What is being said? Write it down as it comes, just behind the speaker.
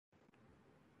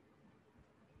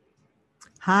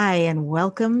Hi, and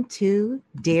welcome to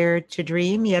Dare to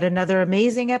Dream, yet another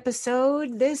amazing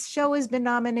episode. This show has been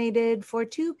nominated for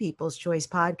 2 People's Choice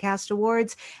Podcast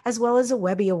Awards, as well as a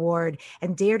Webby Award.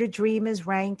 And Dare to Dream is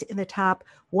ranked in the top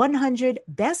 100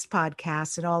 best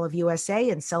podcasts in all of USA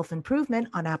in self-improvement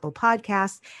on Apple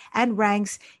Podcasts, and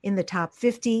ranks in the top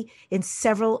 50 in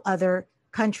several other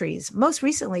countries. Most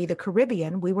recently, the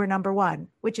Caribbean, we were number 1,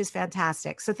 which is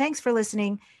fantastic. So thanks for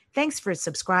listening. Thanks for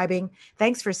subscribing.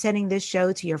 Thanks for sending this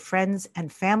show to your friends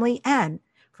and family, and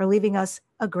for leaving us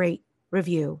a great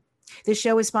review. This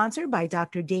show is sponsored by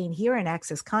Dr. Dane Heer and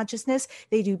Access Consciousness.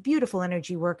 They do beautiful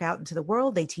energy work out into the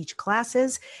world. They teach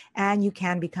classes, and you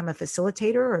can become a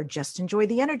facilitator or just enjoy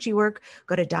the energy work.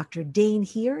 Go to Dr. Dane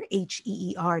Heer,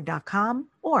 HEER.com,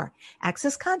 or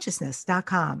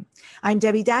accessconsciousness.com. I'm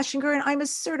Debbie Dashinger, and I'm a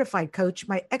certified coach.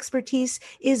 My expertise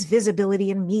is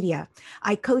visibility in media.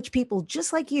 I coach people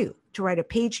just like you to write a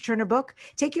page-turner book,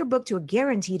 take your book to a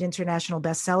guaranteed international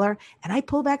bestseller, and I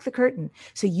pull back the curtain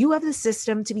so you have the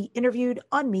system to be interviewed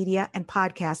on media and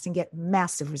podcasts and get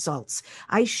massive results.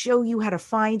 I show you how to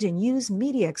find and use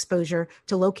media exposure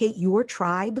to locate your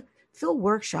tribe, fill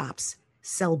workshops,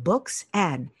 sell books,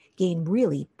 and gain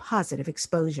really positive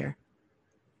exposure.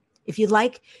 If you'd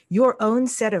like your own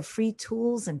set of free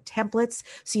tools and templates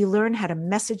so you learn how to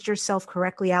message yourself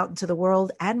correctly out into the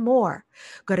world and more,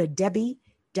 go to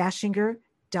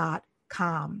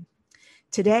DebbieDashinger.com.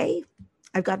 Today,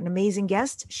 I've got an amazing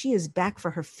guest. She is back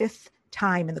for her 5th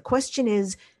time. And the question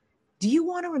is, do you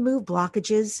want to remove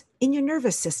blockages in your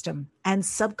nervous system and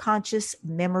subconscious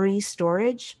memory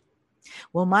storage?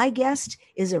 Well, my guest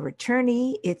is a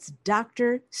returnee. It's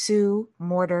Dr. Sue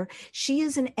Morter. She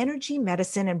is an energy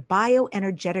medicine and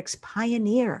bioenergetics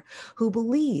pioneer who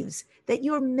believes that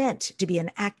you're meant to be an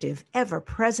active,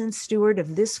 ever-present steward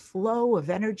of this flow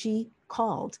of energy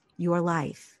called your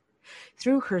life.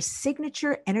 Through her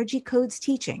signature Energy Codes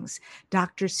teachings,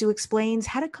 Dr. Sue explains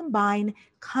how to combine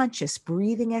conscious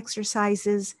breathing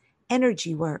exercises,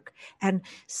 energy work, and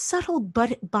subtle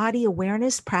body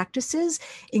awareness practices,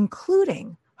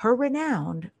 including her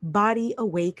renowned Body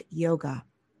Awake Yoga.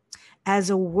 As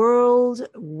a world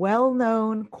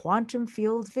well-known quantum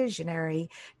field visionary,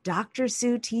 Dr.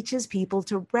 Sue teaches people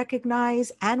to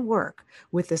recognize and work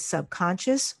with the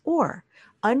subconscious or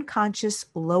unconscious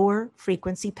lower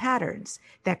frequency patterns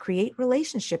that create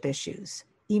relationship issues,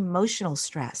 emotional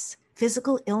stress,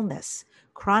 physical illness,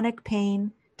 chronic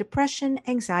pain, depression,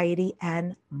 anxiety,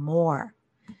 and more.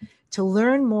 To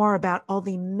learn more about all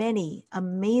the many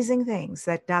amazing things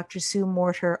that Dr. Sue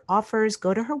Morter offers,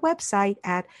 go to her website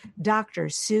at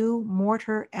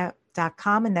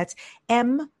drsuemorter.com, and that's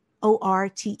MORTER,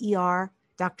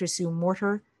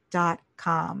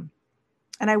 drsuemorter.com.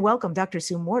 And I welcome Dr.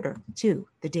 Sue Morter to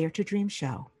the Dare to Dream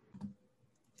show.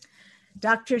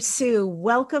 Dr. Sue,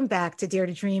 welcome back to Dare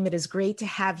to Dream. It is great to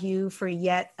have you for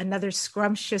yet another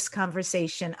scrumptious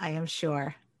conversation, I am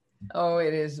sure. Oh,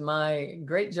 it is my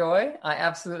great joy. I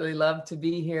absolutely love to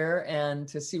be here and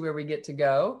to see where we get to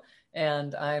go.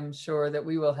 And I'm sure that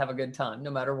we will have a good time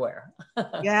no matter where.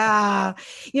 Yeah.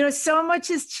 So much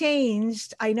has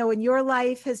changed. I know in your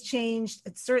life has changed.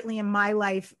 It's certainly in my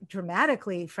life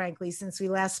dramatically, frankly, since we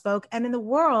last spoke, and in the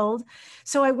world.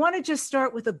 So I want to just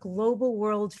start with a global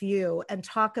worldview and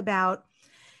talk about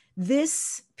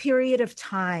this period of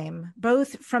time,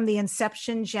 both from the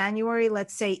inception, January,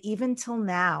 let's say, even till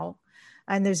now,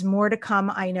 and there's more to come,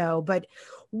 I know, but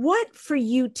what for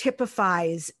you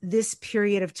typifies this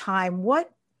period of time? What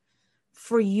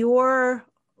for your,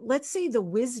 let's say, the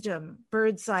wisdom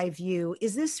bird's eye view,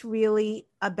 is this really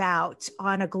about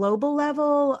on a global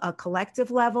level, a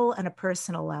collective level, and a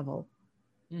personal level?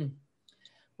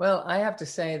 Well, I have to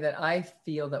say that I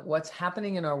feel that what's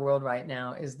happening in our world right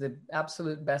now is the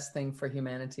absolute best thing for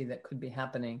humanity that could be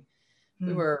happening.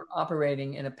 We were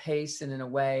operating in a pace and in a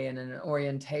way and in an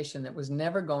orientation that was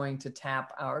never going to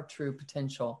tap our true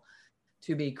potential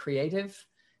to be creative,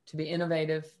 to be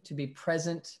innovative, to be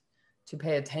present, to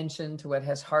pay attention to what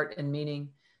has heart and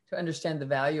meaning, to understand the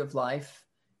value of life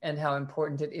and how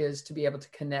important it is to be able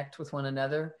to connect with one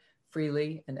another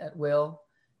freely and at will,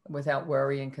 without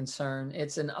worry and concern.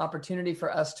 It's an opportunity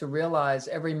for us to realize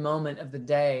every moment of the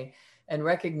day and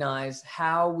recognize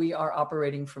how we are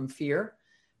operating from fear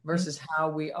versus how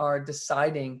we are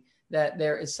deciding that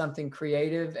there is something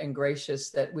creative and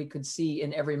gracious that we could see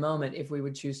in every moment if we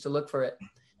would choose to look for it.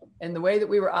 And the way that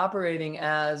we were operating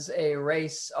as a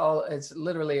race, it's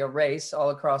literally a race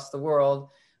all across the world,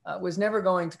 was never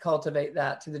going to cultivate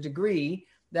that to the degree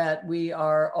that we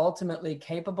are ultimately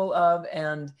capable of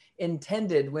and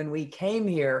intended when we came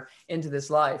here into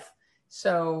this life.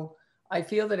 So I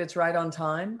feel that it's right on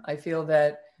time. I feel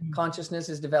that consciousness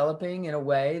is developing in a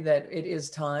way that it is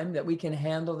time that we can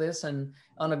handle this and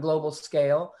on a global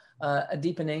scale, a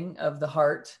deepening of the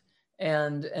heart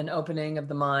and an opening of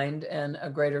the mind and a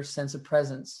greater sense of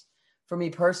presence. For me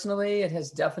personally, it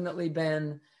has definitely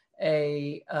been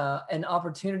an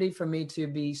opportunity for me to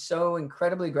be so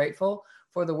incredibly grateful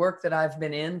for the work that I've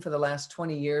been in for the last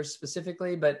 20 years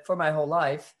specifically, but for my whole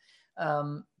life,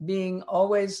 being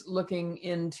always looking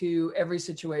into every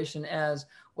situation as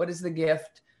what is the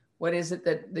gift? What is it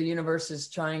that the universe is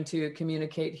trying to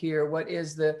communicate here? What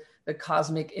is the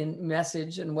cosmic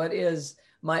message? And what is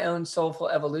my own soulful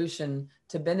evolution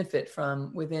to benefit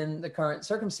from within the current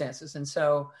circumstances? And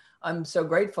so I'm so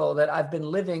grateful that I've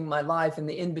been living my life in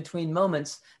the in-between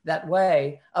moments that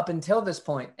way up until this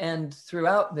point and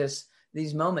throughout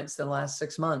these moments, the last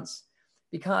 6 months,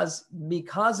 because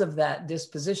of that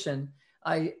disposition,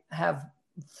 I have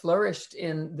flourished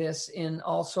in this in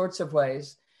all sorts of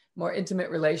ways, more intimate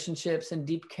relationships and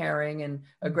deep caring and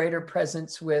a greater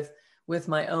presence with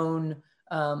my own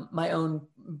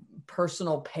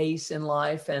personal pace in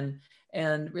life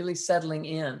and really settling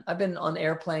in. I've been on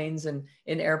airplanes and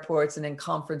in airports and in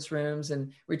conference rooms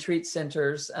and retreat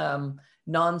centers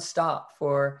nonstop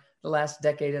for the last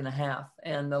decade and a half,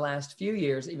 and the last few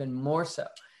years even more so.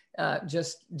 I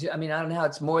don't know how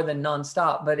it's more than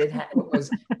nonstop, but it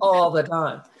was all the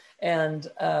time. And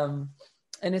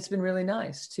it's been really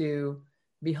nice to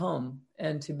be home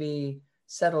and to be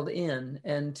settled in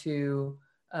and to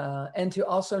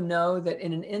also know that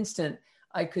in an instant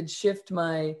I could shift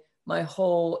my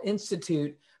whole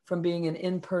institute from being an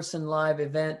in-person live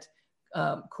event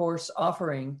course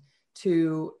offering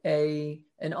to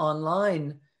an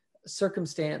online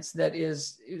circumstance that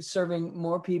is serving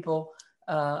more people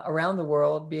around the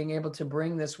world, being able to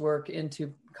bring this work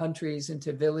into countries,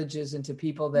 into villages, into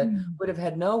people that would have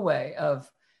had no way of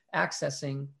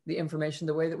accessing the information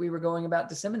the way that we were going about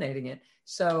disseminating it.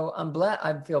 So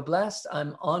I feel blessed,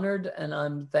 I'm honored, and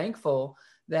I'm thankful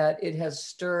that it has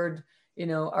stirred,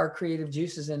 our creative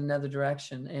juices in another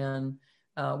direction, and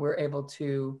we're able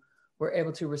to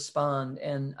respond.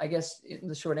 And I guess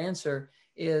the short answer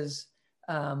is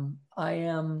I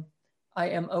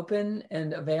am open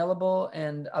and available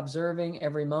and observing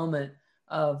every moment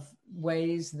of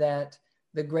ways that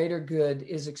the greater good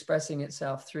is expressing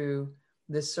itself through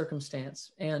this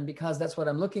circumstance. And because that's what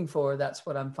I'm looking for, that's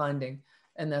what I'm finding,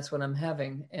 and that's what I'm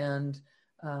having. And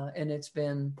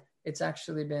it's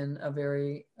actually been a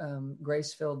very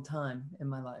grace-filled time in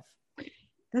my life.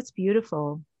 That's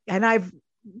beautiful. And I've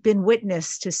been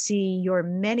witness to see your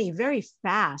many very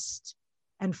fast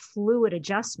and fluid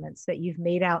adjustments that you've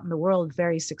made out in the world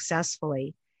very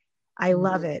successfully. I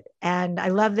love it. And I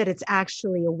love that it's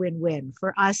actually a win-win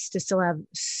for us to still have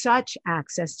such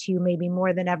access to you, maybe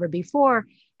more than ever before,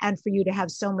 and for you to have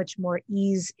so much more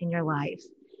ease in your life.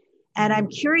 And I'm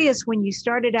curious, when you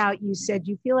started out, you said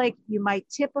you feel like you might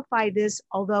typify this,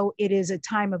 although it is a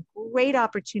time of great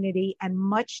opportunity and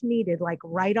much needed, like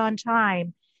right on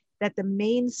time, that the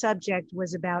main subject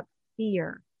was about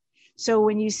fear. So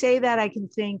when you say that, I can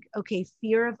think, okay,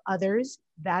 fear of others,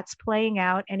 that's playing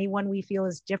out. Anyone we feel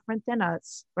is different than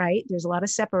us, right? There's a lot of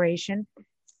separation.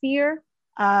 Fear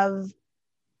of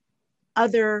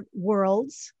other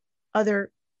worlds,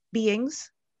 other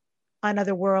beings on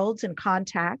other worlds and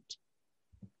contact.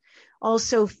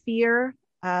 Also fear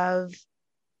of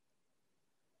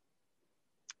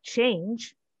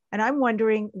change. And I'm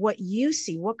wondering what you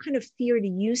see, what kind of fear do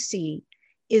you see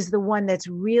is the one that's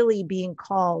really being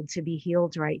called to be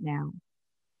healed right now?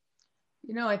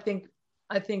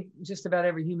 I think just about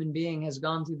every human being has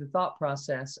gone through the thought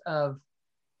process of,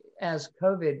 as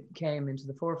COVID came into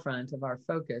the forefront of our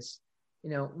focus,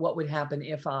 what would happen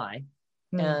if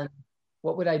and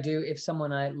what would I do if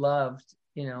someone I loved,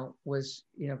 was,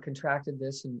 contracted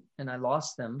this and I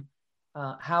lost them?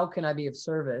 How can I be of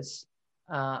service?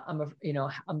 I'm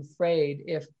afraid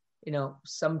if,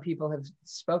 some people have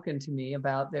spoken to me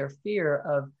about their fear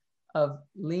of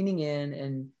leaning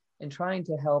in and trying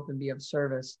to help and be of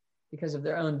service because of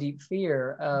their own deep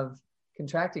fear of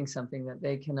contracting something that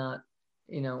they cannot,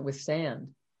 withstand.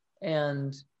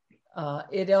 And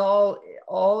it all,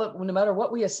 no matter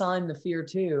what we assign the fear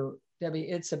to,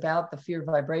 Debbie, it's about the fear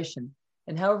vibration.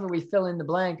 And however we fill in the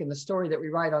blank and the story that we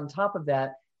write on top of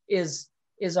that is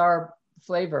our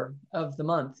flavor of the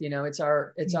month. It's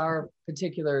our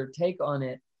particular take on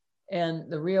it.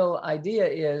 And the real idea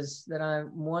is that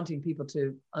I'm wanting people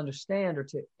to understand or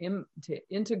to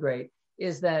integrate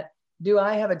is that, do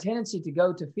I have a tendency to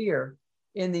go to fear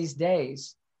in these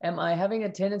days? Am I having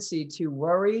a tendency to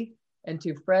worry and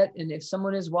to fret? And if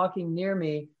someone is walking near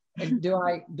me, and do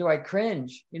I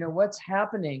cringe? What's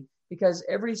happening? because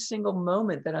every single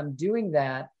moment that I'm doing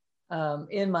that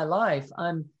in my life,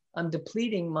 I'm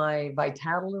depleting my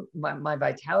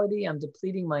vitality. I'm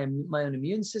depleting my own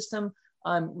immune system.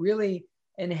 I'm really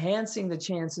enhancing the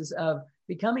chances of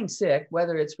becoming sick,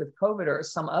 whether it's with COVID or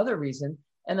some other reason.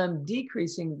 And I'm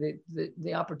decreasing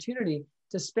the opportunity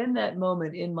to spend that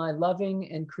moment in my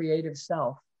loving and creative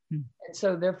self. And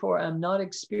so therefore, I'm not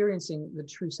experiencing the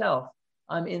true self.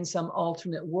 I'm in some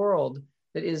alternate world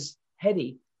that is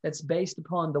heady, that's based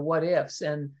upon the what ifs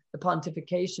and the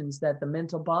pontifications that the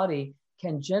mental body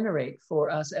can generate for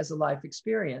us as a life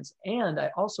experience. And I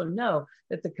also know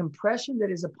that the compression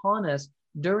that is upon us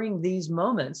during these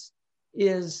moments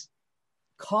is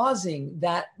causing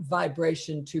that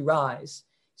vibration to rise.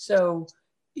 So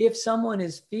if someone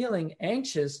is feeling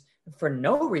anxious for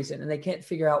no reason and they can't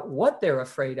figure out what they're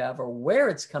afraid of or where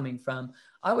it's coming from,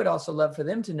 I would also love for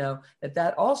them to know that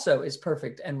that also is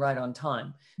perfect and right on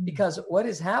time. Because what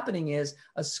is happening is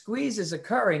a squeeze is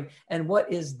occurring, and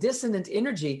what is dissonant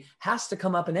energy has to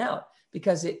come up and out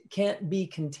because it can't be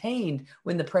contained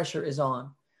when the pressure is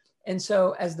on. And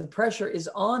so as the pressure is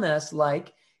on us,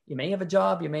 like you may have a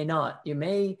job, you may not, you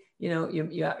may,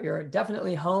 you're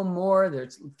definitely home more.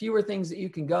 There's fewer things that you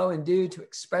can go and do to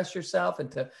express yourself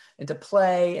and to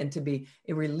play and to be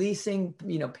releasing,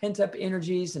 pent up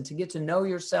energies and to get to know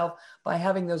yourself by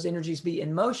having those energies be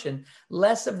in motion.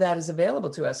 Less of that is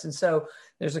available to us. And so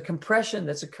there's a compression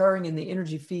that's occurring in the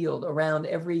energy field around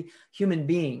every human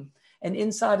being. And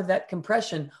inside of that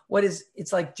compression,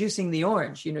 it's like juicing the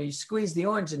orange. You squeeze the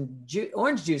orange and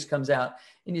orange juice comes out,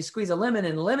 and you squeeze a lemon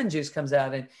and lemon juice comes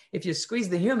out. And if you squeeze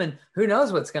the human, who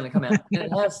knows what's going to come out? And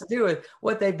it has to do with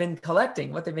what they've been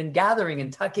collecting, what they've been gathering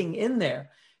and tucking in there.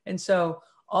 And so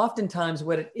oftentimes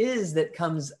what it is that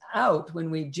comes out when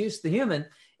we juice the human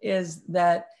is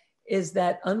that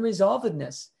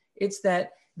unresolvedness. It's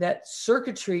that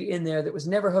circuitry in there that was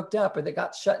never hooked up or that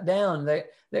got shut down,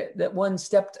 that one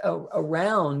stepped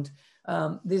around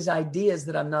these ideas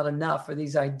that I'm not enough, or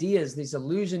these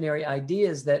illusionary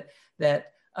ideas that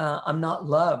I'm not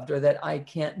loved, or that I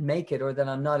can't make it, or that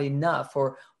I'm not enough,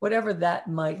 or whatever that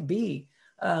might be,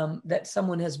 that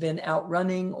someone has been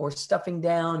outrunning or stuffing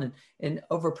down and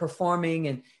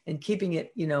overperforming and keeping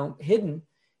it, hidden.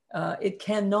 It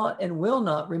cannot and will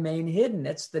not remain hidden.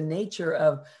 It's the nature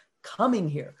of coming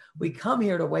here. We come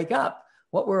here to wake up.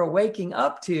 What we're waking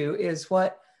up to is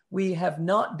what we have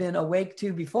not been awake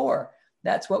to before.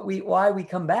 That's why we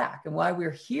come back and why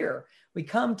we're here. We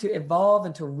come to evolve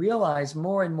and to realize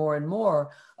more and more and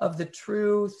more of the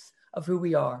truth of who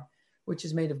we are, which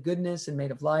is made of goodness and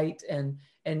made of light and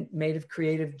made of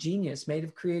creative genius, made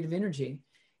of creative energy.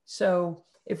 So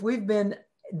if we've been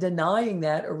denying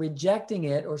that or rejecting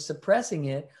it or suppressing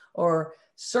it or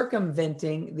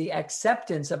circumventing the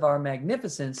acceptance of our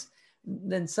magnificence,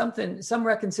 then some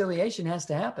reconciliation has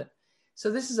to happen. So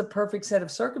this is a perfect set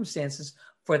of circumstances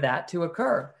for that to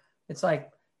occur. It's like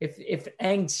if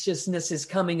anxiousness is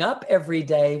coming up every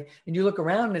day and you look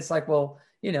around and it's like, well,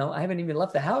 I haven't even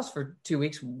left the house for 2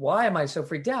 weeks. Why am I so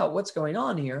freaked out? What's going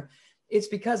on here? It's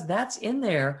because that's in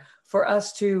there for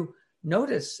us to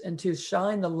notice and to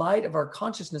shine the light of our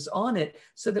consciousness on it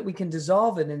so that we can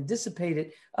dissolve it and dissipate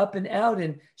it up and out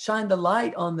and shine the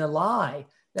light on the lie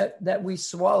that we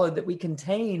swallowed, that we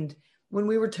contained when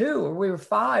we were 2 or we were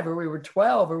 5 or we were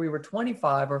 12 or we were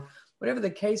 25 or whatever the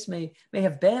case may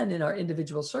have been in our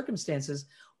individual circumstances.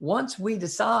 Once we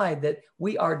decide that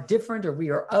we are different or we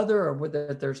are other, or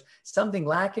whether there's something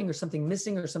lacking or something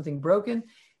missing or something broken,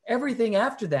 everything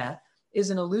after that is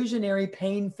an illusionary,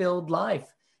 pain-filled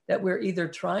life that we're either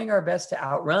trying our best to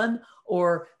outrun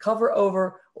or cover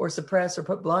over or suppress or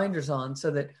put blinders on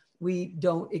so that we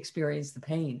don't experience the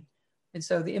pain. And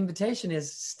so the invitation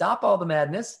is stop all the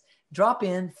madness, drop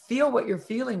in, feel what you're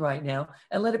feeling right now,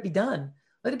 and let it be done.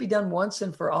 Let it be done once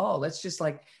and for all. Let's just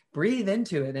breathe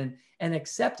into it and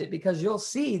accept it, because you'll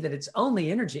see that it's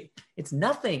only energy. It's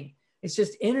nothing. It's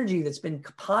just energy that's been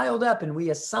piled up, and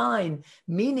we assign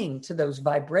meaning to those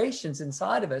vibrations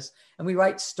inside of us, and we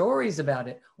write stories about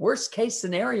it, worst case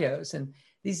scenarios, and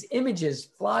these images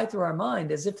fly through our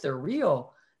mind as if they're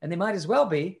real, and they might as well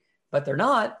be, but they're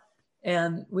not,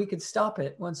 and we could stop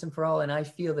it once and for all. And I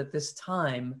feel that this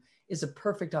time is a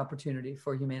perfect opportunity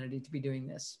for humanity to be doing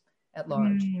this at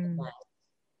large.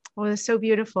 Well, it's so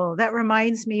beautiful. That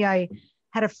reminds me, I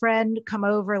had a friend come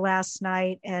over last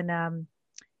night, and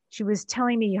she was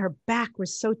telling me her back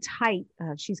was so tight.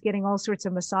 She's getting all sorts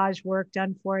of massage work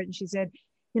done for it. And she said,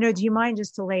 do you mind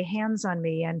just to lay hands on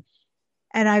me? And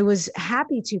And I was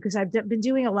happy to, because I've been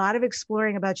doing a lot of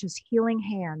exploring about just healing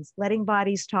hands, letting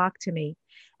bodies talk to me.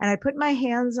 And I put my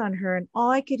hands on her, and all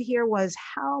I could hear was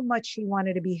how much she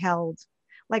wanted to be held,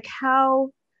 like how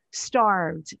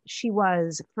starved she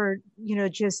was for,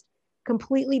 just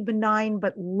completely benign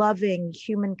but loving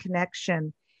human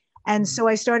connection. And so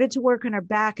I started to work on her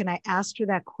back, and I asked her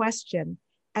that question,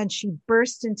 and she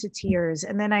burst into tears.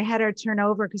 And then I had her turn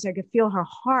over because I could feel her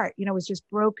heart, was just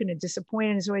broken and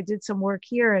disappointed. And so I did some work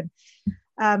here,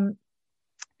 and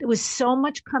there was so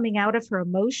much coming out of her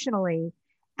emotionally.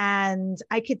 And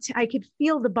I could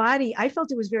feel the body. I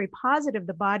felt it was very positive.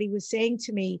 The body was saying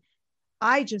to me,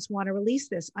 I just want to release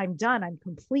this. I'm done. I'm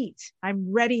complete.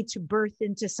 I'm ready to birth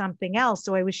into something else.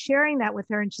 So I was sharing that with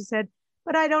her, and she said,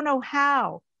 but I don't know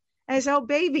how. And I said, oh,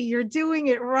 baby, you're doing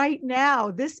it right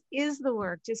now. This is the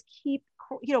work. Just keep,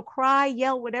 cry,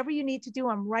 yell, whatever you need to do.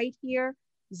 I'm right here.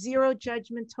 Zero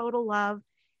judgment, total love.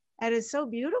 And it's so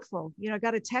beautiful. I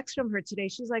got a text from her today.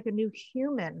 She's like a new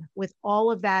human with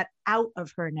all of that out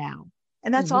of her now.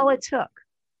 And that's all it took.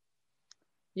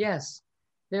 Yes.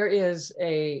 There is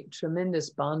a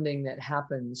tremendous bonding that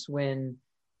happens when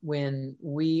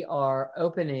we are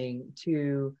opening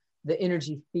to the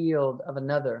energy field of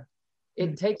another.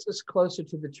 It takes us closer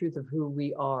to the truth of who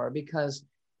we are, because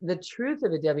the truth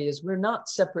of it, Debbie, is we're not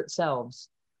separate selves.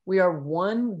 We are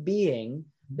one being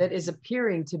that is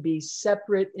appearing to be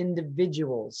separate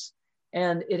individuals.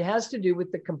 And it has to do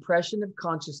with the compression of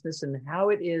consciousness and how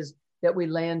it is that we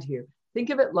land here. Think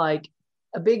of it like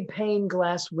a big pane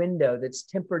glass window that's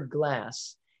tempered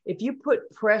glass. If you put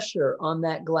pressure on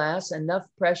that glass, enough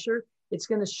pressure, it's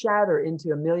going to shatter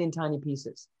into a million tiny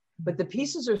pieces. But the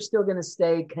pieces are still going to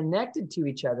stay connected to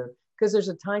each other because there's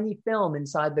a tiny film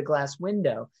inside the glass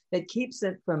window that keeps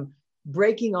it from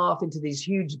breaking off into these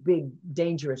huge, big,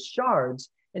 dangerous shards.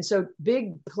 And so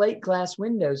big plate glass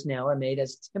windows now are made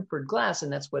as tempered glass,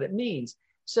 and that's what it means.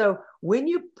 So when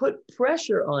you put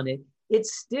pressure on it, it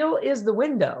still is the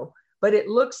window, but it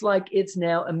looks like it's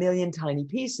now a million tiny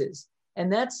pieces.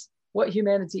 And that's what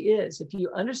humanity is. If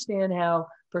you understand how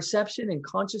perception and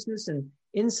consciousness and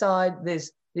inside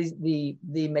this, the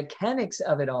mechanics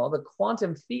of it all, the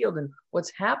quantum field and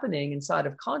what's happening inside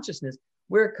of consciousness,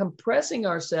 we're compressing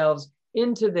ourselves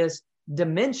into this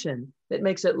dimension that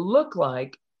makes it look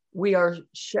like we are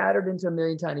shattered into a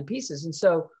million tiny pieces. And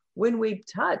so when we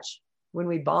touch, when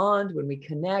we bond, when we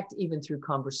connect, even through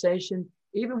conversation,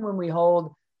 even when we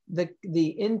hold the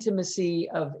intimacy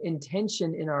of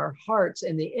intention in our hearts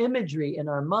and the imagery in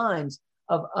our minds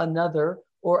of another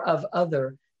or of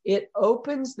other, it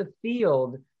opens the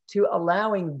field to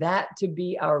allowing that to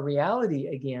be our reality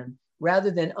again, rather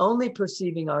than only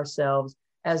perceiving ourselves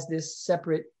as this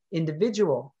separate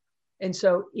individual. And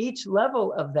so each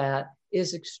level of that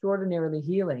is extraordinarily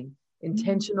healing,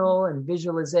 intentional and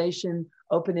visualization,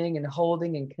 opening and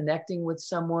holding and connecting with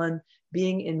someone,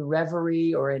 being in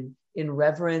reverie or in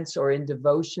reverence or in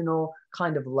devotional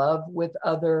kind of love with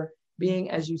other, being,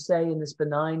 as you say, in this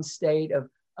benign state of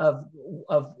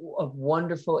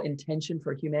wonderful intention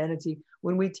for humanity.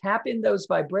 When we tap in those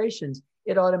vibrations,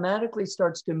 it automatically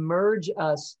starts to merge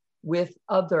us with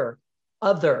other.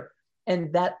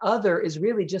 And that other is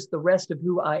really just the rest of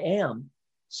who I am.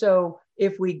 So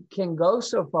if we can go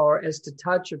so far as to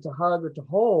touch or to hug or to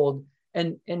hold,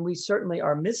 and we certainly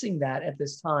are missing that at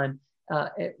this time,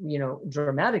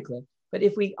 dramatically. But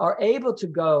if we are able to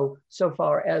go so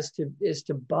far as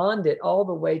to bond it all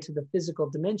the way to the physical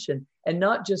dimension, and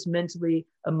not just mentally,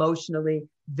 emotionally,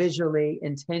 visually,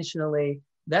 intentionally,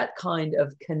 that kind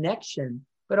of connection,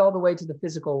 but all the way to the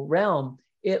physical realm,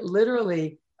 it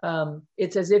literally,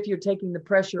 it's as if you're taking the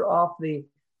pressure off the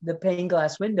pane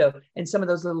glass window, and some of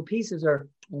those little pieces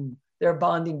they're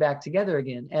bonding back together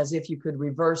again, as if you could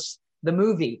reverse the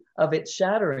movie of it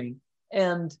shattering.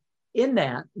 And in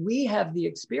that, we have the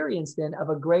experience then of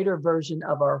a greater version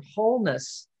of our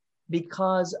wholeness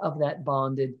because of that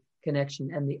bonded connection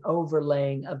and the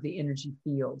overlaying of the energy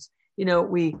fields.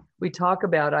 We talk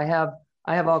about, I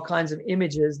have all kinds of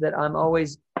images that I'm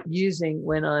always using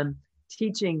when I'm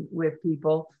teaching with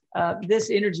people. This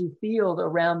energy field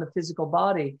around the physical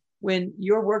body, when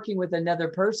you're working with another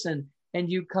person and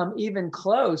you come even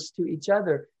close to each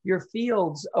other, your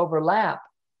fields overlap.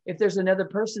 If there's another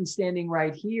person standing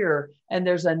right here and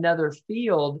there's another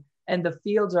field and the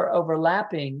fields are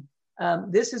overlapping,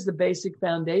 this is the basic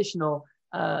foundational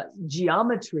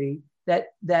geometry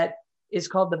that is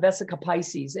called the Vesica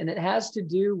Pisces. And it has to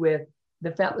do with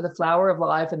the flower of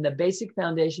life, and the basic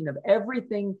foundation of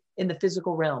everything in the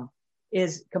physical realm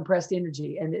is compressed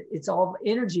energy. And it's all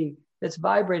energy that's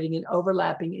vibrating and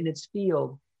overlapping in its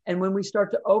field. And when we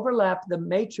start to overlap the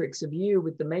matrix of you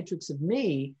with the matrix of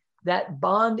me, that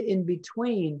bond in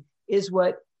between is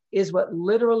what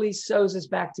literally sews us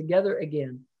back together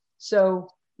again. So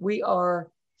we are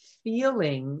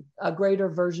feeling a greater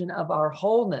version of our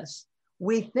wholeness.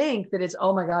 We think that it's,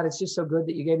 oh my God, it's just so good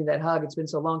that you gave me that hug. It's been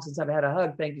so long since I've had a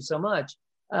hug. Thank you so much.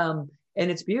 And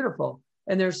it's beautiful.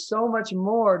 And there's so much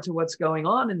more to what's going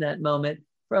on in that moment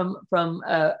from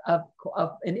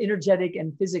an energetic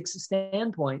and physics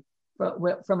standpoint,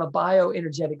 from a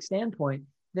bioenergetic standpoint.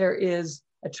 There is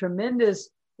a tremendous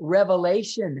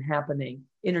revelation happening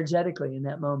energetically in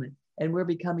that moment. And we're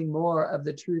becoming more of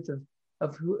the truth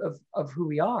of who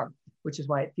we are, which is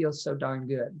why it feels so darn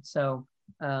good. So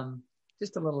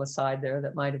just a little aside there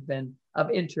that might have been of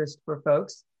interest for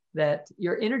folks, that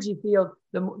your energy field,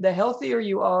 the healthier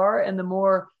you are and the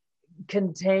more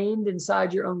contained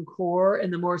inside your own core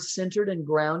and the more centered and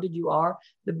grounded you are,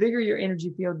 the bigger your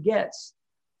energy field gets.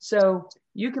 So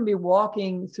you can be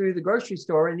walking through the grocery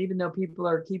store, and even though people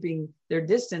are keeping their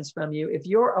distance from you, if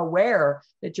you're aware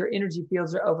that your energy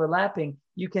fields are overlapping,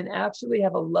 you can actually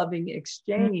have a loving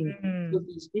exchange with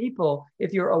these people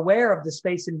if you're aware of the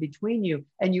space in between you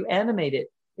and you animate it.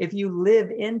 If you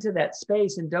live into that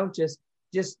space and don't just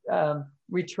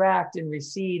retract and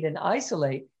recede and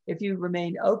isolate, if you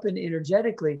remain open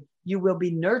energetically, you will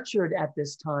be nurtured at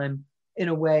this time in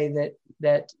a way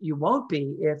that you won't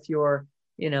be if you're,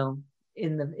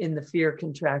 in the fear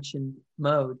contraction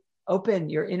mode. Open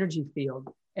your energy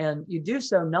field, and you do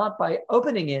so not by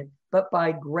opening it, but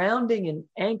by grounding and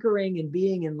anchoring and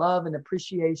being in love and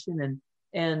appreciation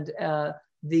and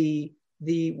the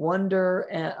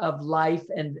wonder of life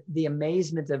and the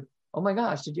amazement of, oh my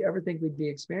gosh, did you ever think we'd be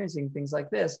experiencing things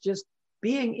like this? Just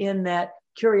being in that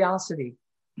curiosity,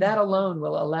 that alone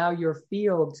will allow your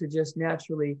field to just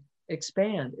naturally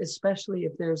expand, especially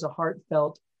if there's a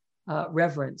heartfelt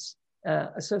reverence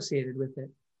associated with it.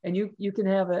 And you can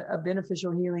have a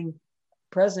beneficial healing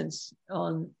presence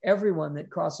on everyone that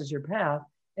crosses your path,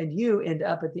 and you end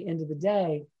up at the end of the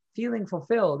day feeling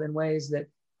fulfilled in ways that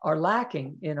are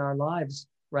lacking in our lives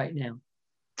right now.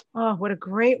 Oh, what a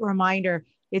great reminder.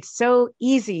 It's so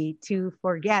easy to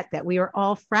forget that we are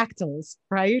all fractals,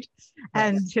 right?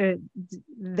 Yes. And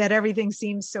that everything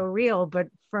seems so real. But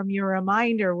from your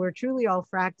reminder, we're truly all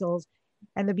fractals.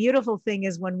 And the beautiful thing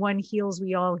is when one heals,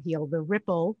 we all heal. The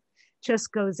ripple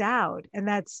just goes out. And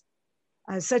that's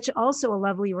such also a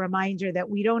lovely reminder that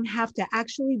we don't have to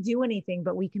actually do anything,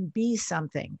 but we can be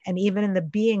something. And even in the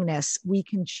beingness, we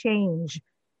can change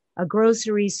a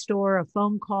grocery store, a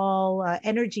phone call,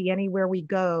 energy anywhere we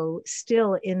go,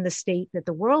 still in the state that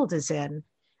the world is in.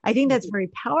 I think that's very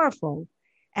powerful.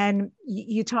 And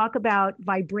you talk about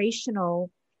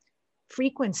vibrational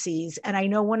frequencies. And I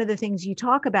know one of the things you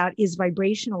talk about is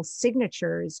vibrational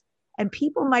signatures. And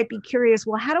people might be curious,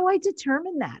 well, how do I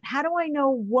determine that? How do I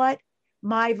know what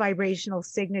my vibrational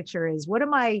signature is? What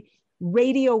am I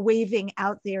radio waving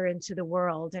out there into the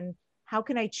world? And how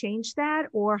can I change that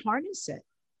or harness it?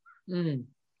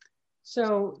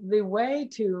 So the way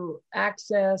to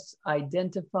access,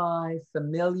 identify,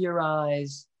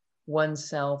 familiarize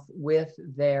oneself with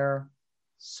their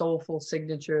soulful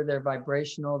signature, their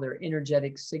vibrational, their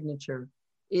energetic signature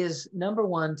is, number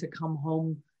one, to come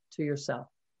home to yourself,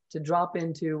 to drop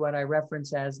into what I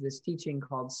reference as this teaching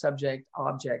called subject,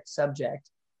 object,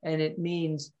 subject. And it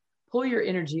means pull your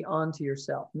energy onto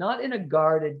yourself, not in a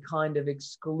guarded kind of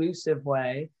exclusive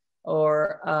way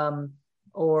or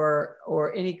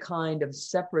any kind of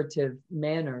separative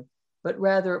manner, but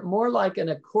rather more like an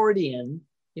accordion,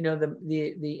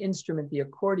 the instrument, the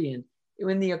accordion.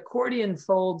 When the accordion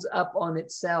folds up on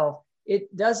itself,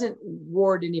 it doesn't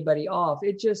ward anybody off,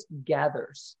 it just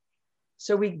gathers.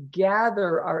 So we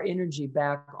gather our energy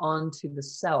back onto the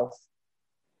self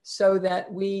so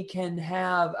that we can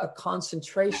have a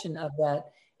concentration of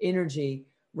that energy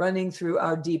running through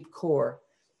our deep core.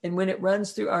 And when it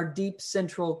runs through our deep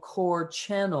central core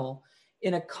channel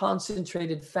in a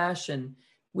concentrated fashion,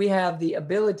 we have the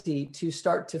ability to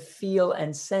start to feel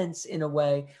and sense in a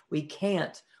way we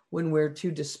can't when we're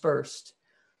too dispersed.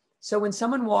 So when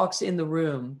someone walks in the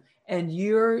room and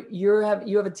you have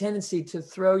a tendency to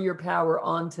throw your power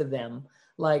onto them,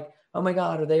 like, oh my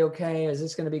God, are they okay? Is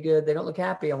this going to be good? They don't look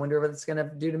happy. I wonder what it's going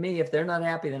to do to me. If they're not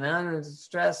happy, then I'm in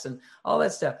stress and all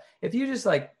that stuff. If you just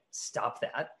stop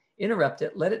that, interrupt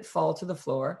it, let it fall to the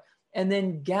floor, and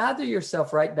then gather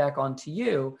yourself right back onto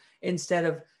you instead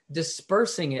of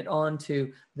dispersing it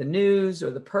onto the news or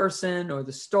the person or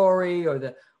the story or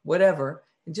the whatever,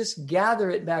 and just gather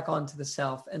it back onto the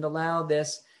self and allow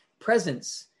this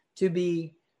presence to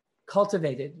be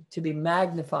cultivated, to be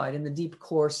magnified in the deep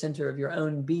core center of your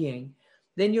own being.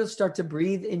 Then you'll start to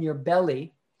breathe in your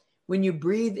belly. When you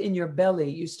breathe in your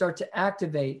belly, you start to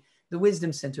activate the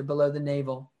wisdom center below the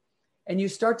navel. And you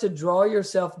start to draw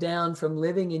yourself down from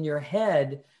living in your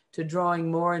head to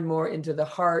drawing more and more into the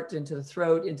heart, into the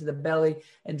throat, into the belly,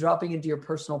 and dropping into your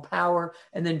personal power,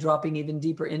 and then dropping even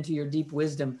deeper into your deep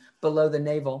wisdom below the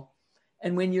navel.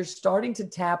 And when you're starting to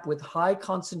tap with high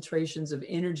concentrations of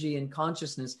energy and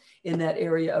consciousness in that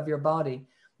area of your body,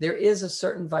 there is a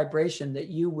certain vibration that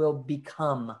you will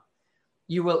become.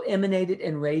 You will emanate it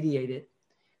and radiate it.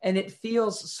 And it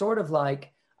feels sort of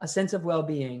like a sense of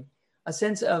well-being, a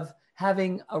sense of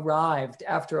having arrived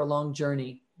after a long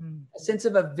journey, a sense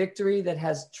of a victory that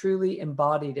has truly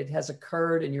embodied. It has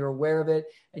occurred and you're aware of it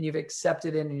and you've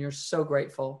accepted it and you're so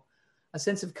grateful. A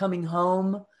sense of coming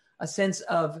home, a sense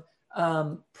of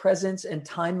presence and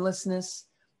timelessness.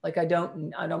 Like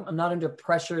I'm not under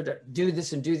pressure to do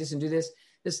this and do this and do this.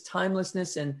 This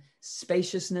timelessness and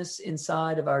spaciousness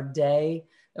inside of our day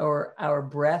or our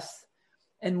breath.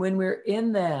 And when we're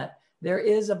in that, there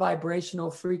is a vibrational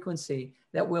frequency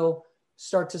that will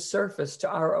start to surface to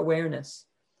our awareness.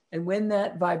 And when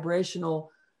that vibrational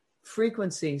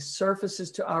frequency surfaces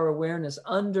to our awareness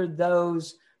under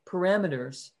those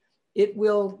parameters, it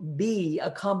will be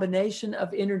a combination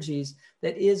of energies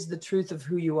that is the truth of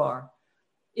who you are.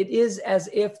 It is as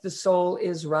if the soul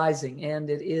is rising, and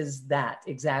it is that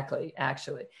exactly,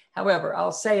 actually. However,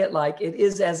 I'll say it like it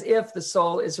is as if the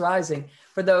soul is rising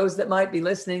for those that might be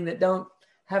listening that don't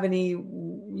have any,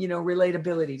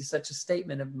 relatability to such a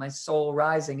statement of my soul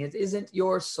rising. It isn't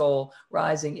your soul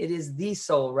rising. It is the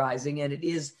soul rising, and it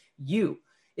is you.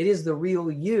 It is the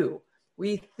real you.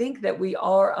 We think that we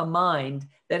are a mind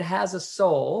that has a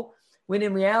soul, when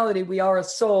in reality, we are a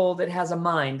soul that has a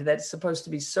mind that's supposed to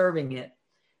be serving it.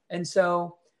 And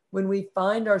so when we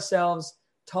find ourselves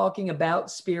talking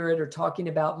about spirit or talking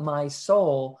about my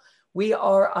soul, we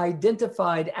are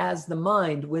identified as the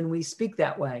mind when we speak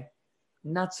that way.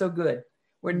 Not so good.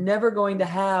 We're never going to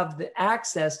have the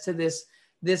access to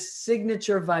this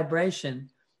signature vibration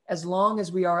as long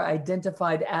as we are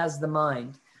identified as the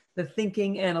mind. The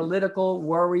thinking, analytical,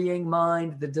 worrying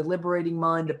mind, the deliberating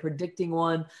mind, the predicting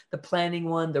one, the planning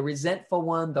one, the resentful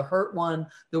one, the hurt one,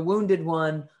 the wounded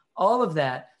one, all of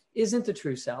that isn't the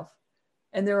true self.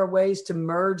 And there are ways to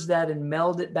merge that and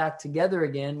meld it back together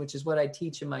again, which is what I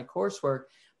teach in my coursework.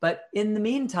 But in the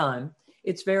meantime,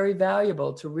 it's very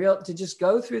valuable to just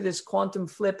go through this quantum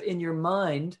flip in your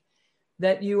mind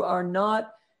that you are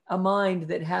not a mind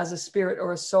that has a spirit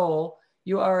or a soul.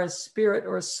 You are a spirit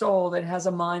or a soul that has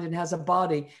a mind and has a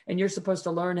body. And you're supposed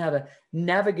to learn how to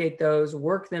navigate those,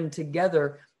 work them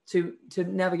together to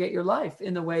navigate your life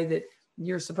in the way that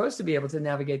you're supposed to be able to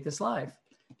navigate this life.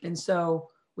 And so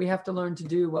we have to learn to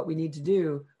do what we need to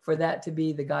do for that to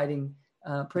be the guiding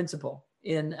principle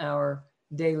in our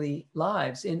daily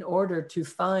lives in order to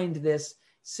find this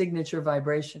signature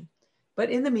vibration. But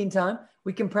in the meantime,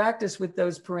 we can practice with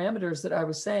those parameters that I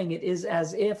was saying. It is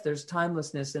as if there's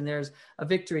timelessness and there's a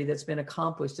victory that's been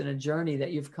accomplished in a journey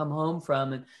that you've come home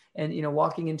from and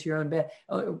walking into your own bed,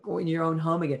 in your own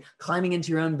home again, climbing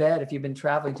into your own bed if you've been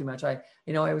traveling too much. I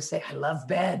always say, I love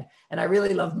bed and I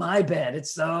really love my bed.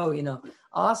 It's so,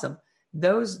 awesome.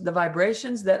 The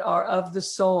vibrations that are of the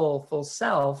soulful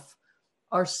self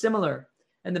are similar.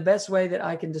 And the best way that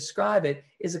I can describe it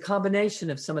is a combination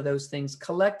of some of those things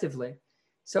collectively.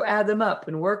 So add them up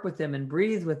and work with them and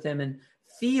breathe with them and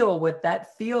feel what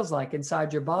that feels like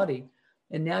inside your body.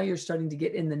 And now you're starting to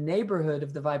get in the neighborhood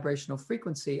of the vibrational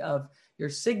frequency of your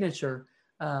signature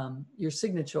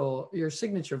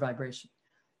vibration.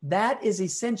 That is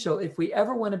essential if we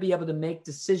ever want to be able to make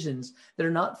decisions that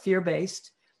are not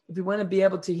fear-based, if we want to be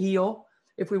able to heal,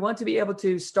 if we want to be able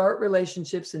to start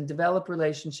relationships and develop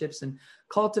relationships and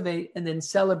cultivate and then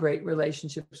celebrate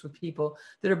relationships with people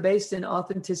that are based in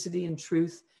authenticity and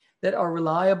truth, that are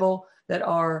reliable, that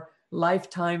are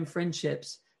lifetime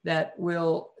friendships, that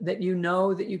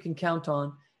you can count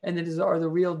on, and that are the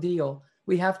real deal.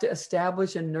 We have to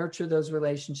establish and nurture those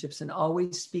relationships and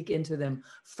always speak into them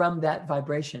from that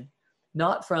vibration,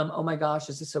 not from, oh my gosh,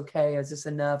 is this okay? Is this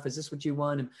enough? Is this what you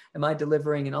want? Am I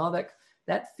delivering? And all that.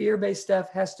 That fear-based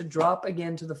stuff has to drop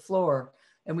again to the floor.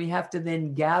 And we have to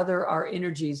then gather our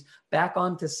energies back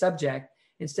onto subject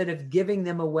instead of giving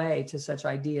them away to such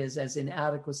ideas as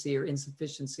inadequacy or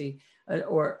insufficiency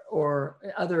or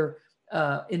other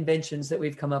inventions that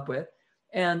we've come up with,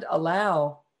 and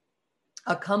allow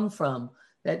a come from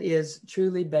that is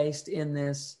truly based in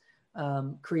this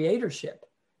creatorship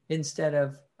instead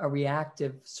of a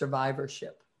reactive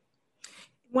survivorship.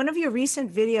 One of your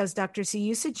recent videos, Dr. C,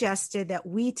 you suggested that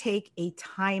we take a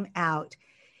time out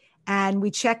and we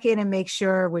check in and make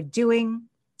sure we're doing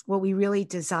what we really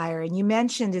desire. And you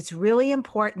mentioned it's really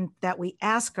important that we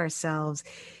ask ourselves,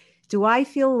 do I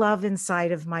feel love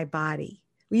inside of my body?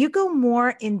 Will you go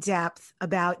more in depth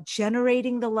about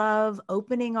generating the love,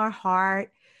 opening our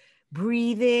heart,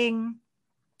 breathing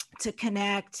to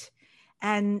connect,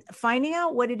 and finding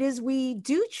out what it is we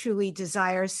do truly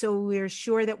desire so we're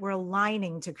sure that we're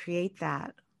aligning to create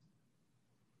that?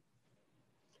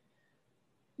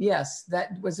 Yes,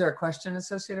 was there a question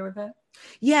associated with that?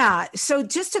 Yeah. So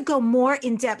just to go more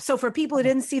in depth. So for people who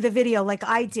didn't see the video like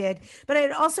I did, but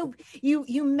it also,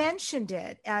 you mentioned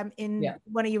it in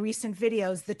one of your recent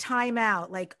videos, the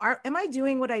timeout, like, am I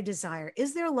doing what I desire?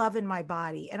 Is there love in my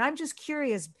body? And I'm just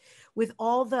curious with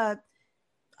all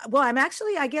I'm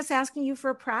actually, I guess, asking you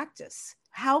for a practice.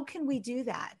 How can we do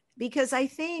that? Because I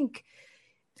think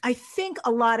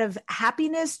a lot of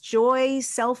happiness, joy,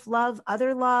 self-love,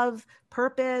 other love,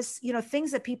 purpose,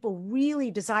 things that people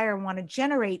really desire and want to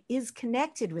generate is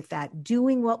connected with that,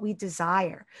 doing what we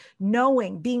desire,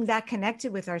 knowing, being that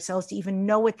connected with ourselves to even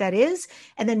know what that is,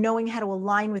 and then knowing how to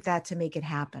align with that to make it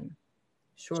happen.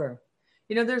 Sure.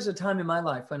 There's a time in my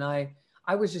life when I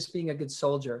was just being a good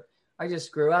soldier. I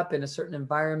just grew up in a certain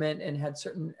environment and had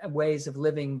certain ways of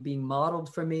living being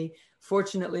modeled for me.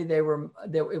 Fortunately,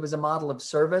 it was a model of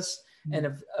service and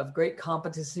of great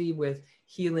competency with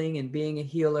healing and being a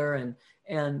healer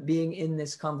and being in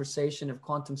this conversation of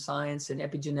quantum science and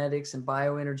epigenetics and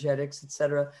bioenergetics, et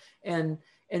cetera. And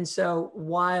so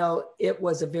while it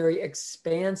was a very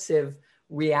expansive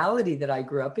reality that I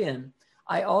grew up in,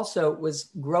 I also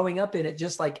was growing up in it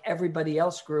just like everybody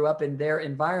else grew up in their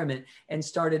environment and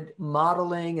started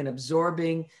modeling and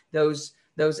absorbing those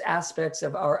aspects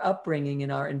of our upbringing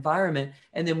in our environment.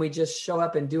 And then we just show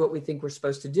up and do what we think we're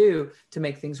supposed to do to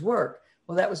make things work.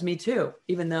 Well, that was me too.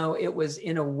 Even though it was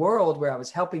in a world where I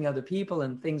was helping other people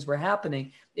and things were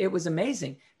happening, it was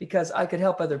amazing because I could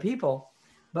help other people.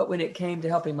 But when it came to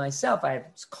helping myself, I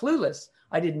was clueless.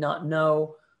 I did not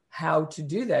know how to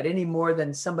do that any more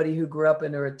than somebody who grew up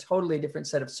under a totally different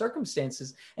set of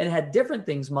circumstances and had different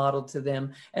things modeled to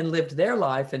them and lived their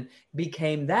life and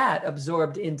became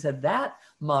absorbed into that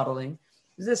modeling.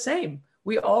 It's the same.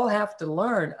 We all have to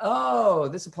learn, oh,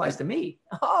 this applies to me.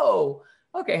 Oh,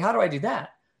 okay, how do I do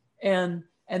that? And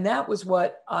that was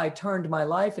what I turned my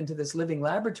life into, this living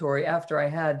laboratory, after I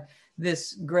had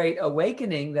this great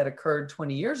awakening that occurred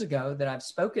 20 years ago that I've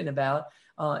spoken about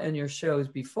in your shows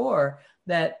before,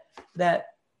 that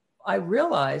I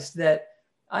realized that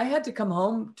I had to come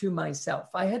home to myself.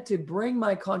 I had to bring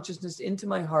my consciousness into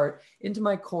my heart, into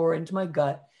my core, into my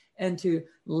gut, and to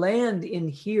land in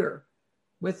here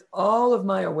with all of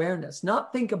my awareness,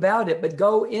 not think about it, but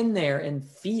go in there and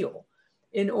feel,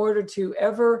 in order to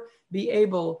ever be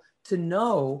able to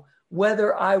know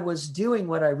whether I was doing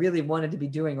what I really wanted to be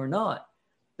doing or not.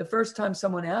 The first time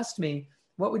someone asked me,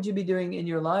 what would you be doing in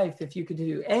your life if you could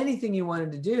do anything you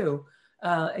wanted to do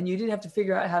and you didn't have to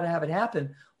figure out how to have it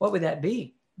happen? What would that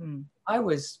be? I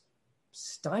was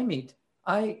stymied.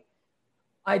 I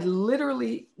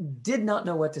literally did not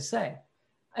know what to say.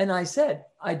 And I said,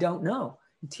 I don't know.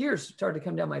 And tears started to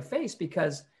come down my face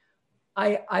because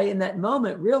I in that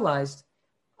moment realized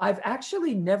I've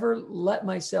actually never let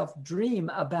myself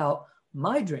dream about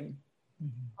my dream.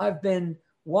 I've been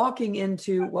walking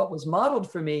into what was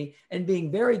modeled for me and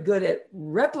being very good at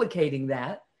replicating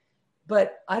that.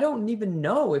 But I don't even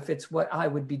know if it's what I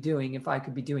would be doing, if I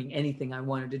could be doing anything I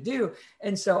wanted to do.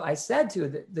 And so I said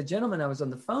to the gentleman I was on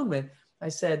the phone with, I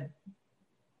said,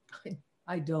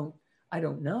 I don't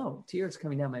know. Tears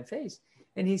coming down my face.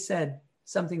 And he said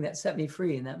something that set me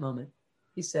free in that moment.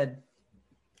 He said,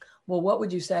 well, what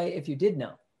would you say if you did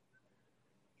know?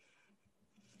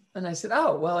 And I said,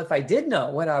 oh, well, if I did know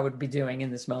what I would be doing in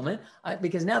this moment,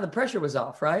 because now the pressure was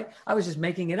off, right? I was just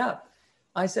making it up.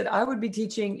 I said, I would be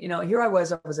teaching, here I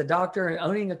was a doctor and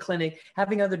owning a clinic,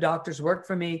 having other doctors work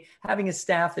for me, having a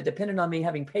staff that depended on me,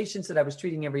 having patients that I was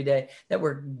treating every day that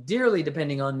were dearly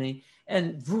depending on me.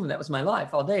 And boom, that was my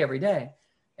life all day, every day.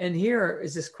 And here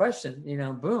is this question,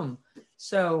 boom.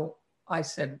 So I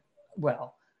said,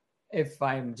 well, if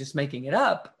I'm just making it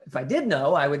up, if I did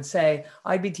know, I would say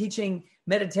I'd be teaching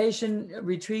meditation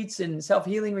retreats and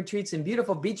self-healing retreats in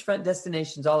beautiful beachfront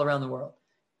destinations all around the world.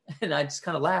 And I just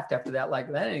kind of laughed after that,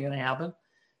 like, that ain't going to happen.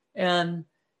 And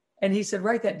he said,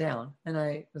 write that down. And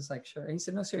I was like, sure. And he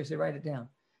said, no, seriously, write it down.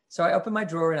 So I opened my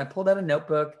drawer and I pulled out a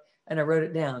notebook and I wrote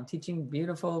it down, teaching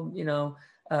beautiful,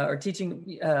 or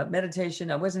teaching meditation.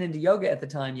 I wasn't into yoga at the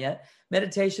time yet.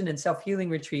 Meditation and self-healing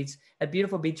retreats at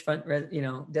beautiful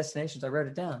beachfront, destinations. I wrote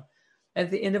it down.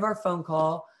 At the end of our phone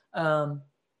call,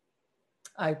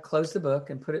 I closed the book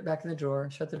and put it back in the drawer,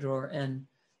 shut the drawer, and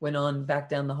went on back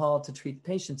down the hall to treat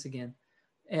patients again.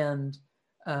 And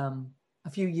a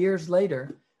few years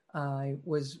later, I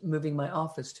was moving my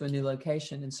office to a new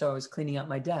location. And so I was cleaning out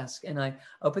my desk, and I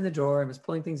opened the drawer and was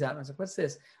pulling things out. And I was like, what's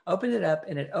this? Opened it up,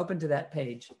 and it opened to that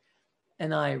page.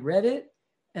 And I read it,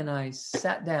 and I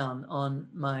sat down on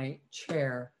my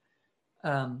chair,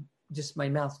 just my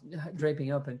mouth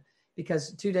draping open,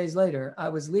 because 2 days later, I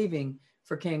was leaving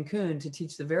for Cancun to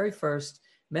teach the very first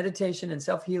meditation and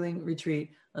self-healing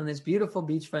retreat on this beautiful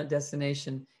beachfront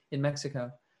destination in Mexico.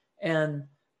 And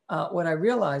what I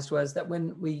realized was that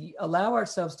when we allow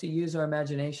ourselves to use our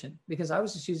imagination, because I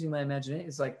was just using my imagination,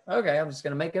 it's like, okay, I'm just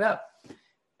going to make it up.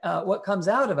 What comes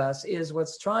out of us is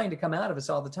what's trying to come out of us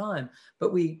all the time,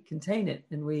 but we contain it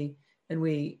and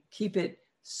we keep it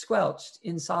squelched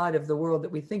inside of the world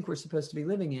that we think we're supposed to be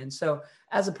living in. So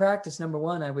as a practice, number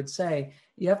one, I would say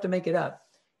you have to make it up.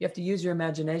 You have to use your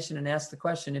imagination and ask the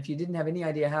question, if you didn't have any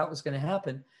idea how it was going to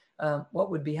happen,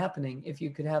 what would be happening if you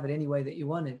could have it any way that you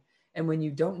wanted? And when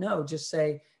you don't know, just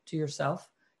say to yourself,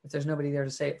 if there's nobody there to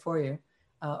say it for you,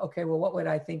 okay, well, what would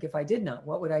I think if I did know?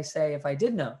 What would I say if I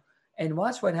did know? And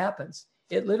watch what happens.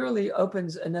 It literally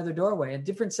opens another doorway. A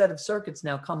different set of circuits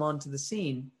now come onto the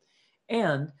scene.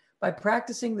 And by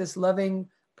practicing this loving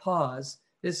pause,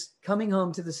 this coming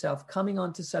home to the self, coming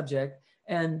onto subject,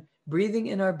 and breathing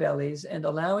in our bellies and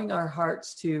allowing our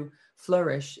hearts to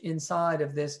flourish inside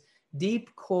of this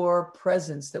deep core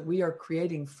presence that we are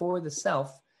creating for the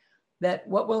self, that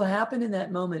what will happen in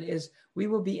that moment is we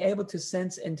will be able to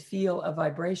sense and feel a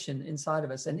vibration inside of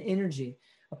us, an energy,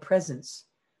 a presence.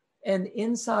 And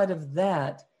inside of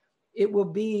that, it will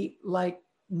be like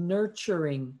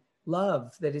nurturing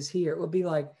love that is here. It will be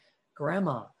like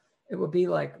grandma. It will be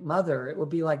like mother. It will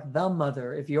be like the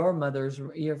mother. If your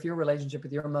relationship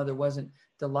with your mother wasn't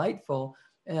delightful,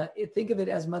 think of it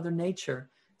as Mother Nature.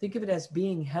 Think of it as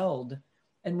being held.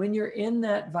 And when you're in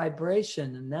that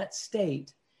vibration and that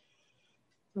state,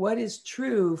 what is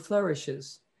true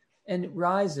flourishes and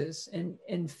rises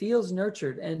and feels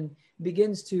nurtured and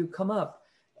begins to come up.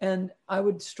 And I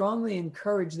would strongly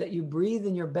encourage that you breathe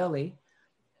in your belly,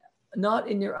 not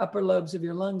in your upper lobes of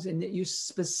your lungs, and that you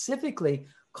specifically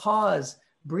cause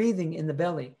breathing in the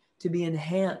belly to be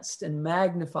enhanced and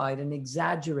magnified and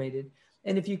exaggerated.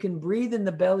 And if you can breathe in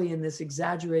the belly in this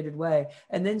exaggerated way,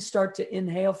 and then start to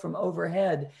inhale from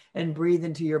overhead and breathe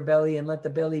into your belly and let the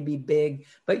belly be big,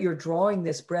 but you're drawing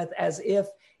this breath as if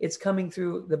it's coming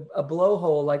through a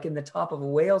blowhole, like in the top of a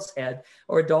whale's head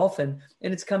or a dolphin,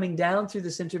 and it's coming down through the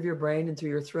center of your brain and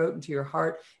through your throat, into your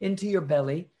heart, into your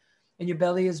belly. And your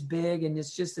belly is big, and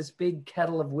it's just this big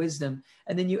kettle of wisdom.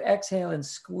 And then you exhale and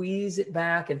squeeze it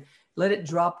back and let it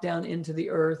drop down into the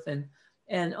earth,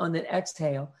 and on the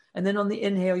exhale. And then on the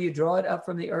inhale, you draw it up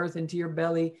from the earth into your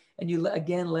belly, and you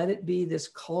again let it be this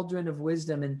cauldron of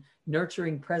wisdom and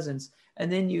nurturing presence.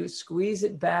 And then you squeeze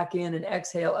it back in and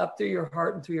exhale up through your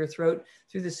heart and through your throat,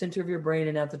 through the center of your brain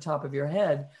and at the top of your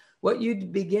head. What you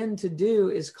begin to do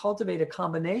is cultivate a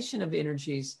combination of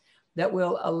energies that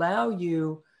will allow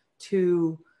you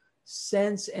to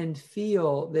sense and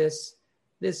feel this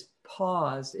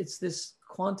pause. It's this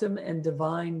quantum and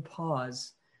divine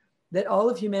pause that all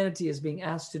of humanity is being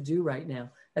asked to do right now.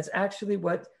 That's actually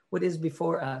what is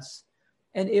before us.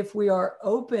 And if we are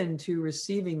open to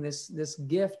receiving this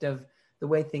gift of the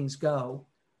way things go,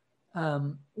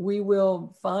 we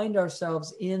will find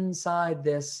ourselves inside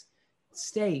this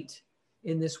state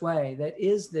in this way that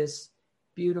is this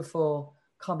beautiful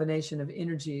combination of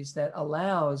energies that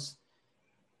allows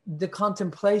the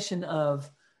contemplation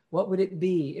of what would it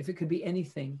be if it could be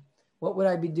anything? What would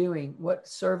I be doing? What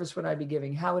service would I be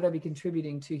giving? How would I be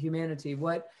contributing to humanity?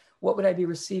 What would I be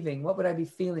receiving? What would I be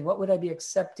feeling? What would I be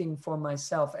accepting for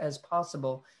myself as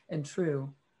possible and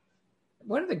true?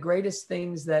 One of the greatest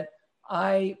things that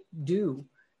I do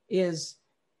is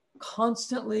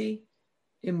constantly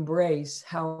embrace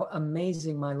how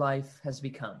amazing my life has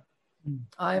become.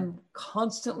 I'm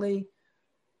constantly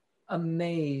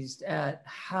amazed at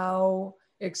how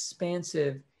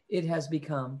expansive it has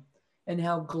become and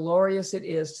how glorious it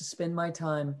is to spend my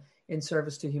time in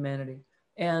service to humanity,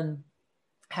 and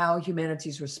how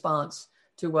humanity's response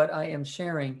to what I am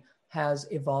sharing has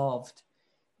evolved.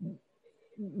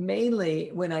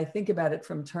 Mainly when I think about it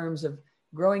from terms of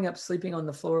growing up sleeping on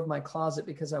the floor of my closet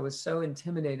because I was so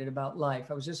intimidated about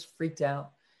life. I was just freaked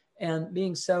out, and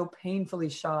being so painfully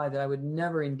shy that I would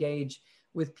never engage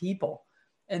with people.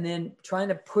 And then trying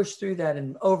to push through that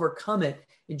and overcome it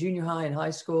in junior high and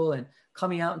high school, and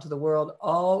coming out into the world,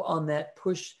 all on that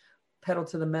push pedal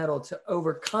to the metal to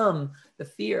overcome the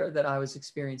fear that I was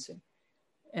experiencing,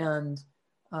 and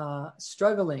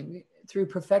struggling through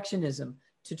perfectionism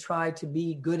to try to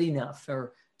be good enough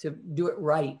or to do it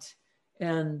right.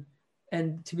 And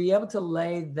to be able to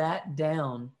lay that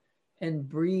down and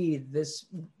breathe this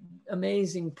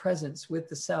amazing presence with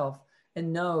the self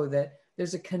and know that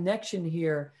there's a connection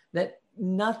here that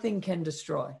nothing can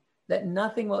destroy, that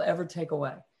nothing will ever take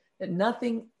away, that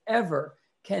nothing ever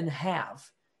can have.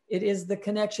 It is the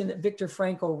connection that Viktor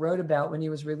Frankl wrote about when he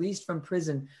was released from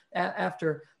prison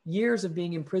after years of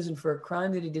being in prison for a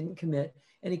crime that he didn't commit.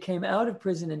 And he came out of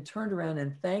prison and turned around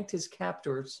and thanked his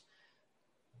captors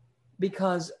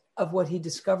because of what he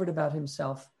discovered about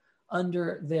himself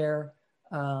under their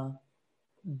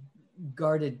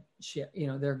guardianship,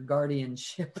 their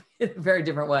guardianship in a very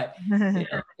different way.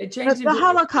 It changed the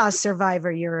Holocaust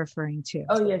survivor you're referring to.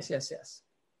 Oh, yes.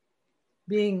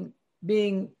 Being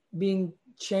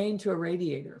chained to a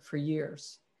radiator for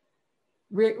years,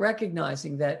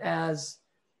 recognizing that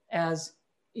as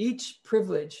each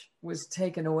privilege was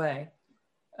taken away,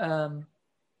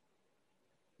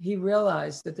 he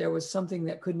realized that there was something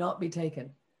that could not be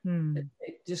taken.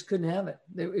 It just couldn't have it.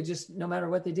 It just, no matter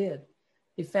what they did,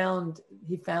 he found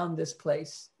this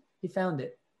place. He found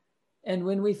it. And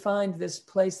when we find this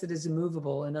place that is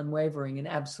immovable and unwavering and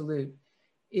absolute,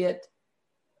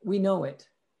 we know it.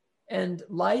 And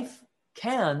life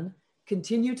can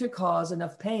continue to cause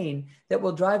enough pain that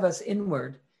will drive us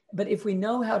inward. But if we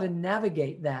know how to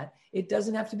navigate that, it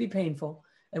doesn't have to be painful,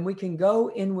 and we can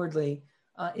go inwardly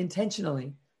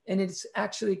intentionally, and it's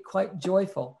actually quite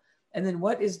joyful. And then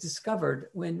what is discovered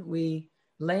when we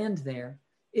land there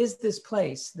is this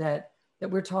place that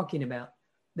we're talking about,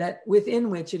 that within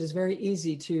which it is very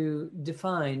easy to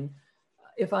define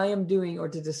if I am doing, or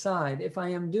to decide if I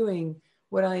am doing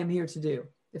what I am here to do,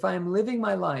 if I am living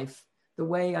my life the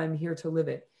way I'm here to live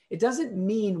it. It doesn't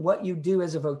mean what you do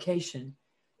as a vocation.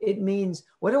 It means,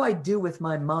 what do I do with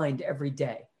my mind every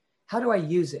day? How do I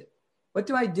use it? What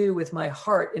do I do with my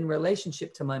heart in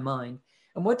relationship to my mind?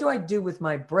 And what do I do with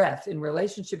my breath in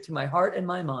relationship to my heart and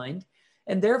my mind?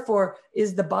 And therefore,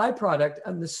 is the byproduct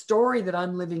and the story that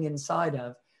I'm living inside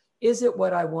of, is it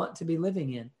what I want to be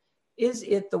living in? Is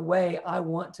it the way I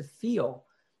want to feel?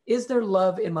 Is there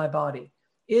love in my body?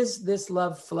 Is this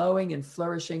love flowing and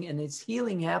flourishing and is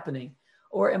healing happening?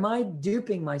 Or am I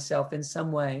duping myself in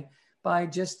some way by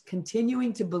just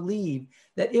continuing to believe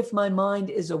that if my mind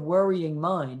is a worrying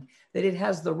mind, that it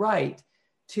has the right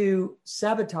to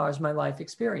sabotage my life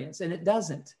experience? And it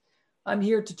doesn't. I'm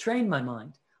here to train my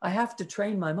mind. I have to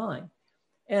train my mind.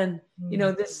 And,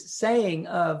 this saying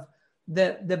of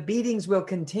the beatings will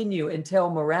continue until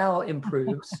morale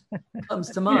improves comes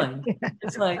to mind.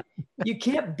 It's like, you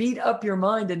can't beat up your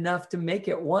mind enough to make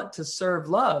it want to serve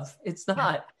love. It's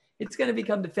not. It's going to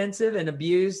become defensive and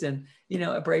abused and,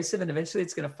 abrasive, and eventually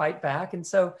it's going to fight back. And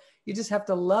so you just have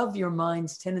to love your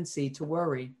mind's tendency to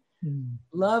worry.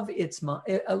 Love its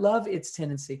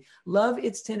tendency. Love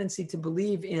its tendency to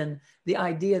believe in the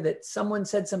idea that someone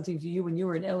said something to you when you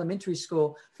were in elementary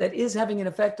school that is having an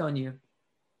effect on you.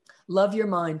 Love your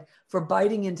mind for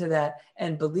biting into that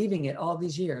and believing it all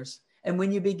these years. And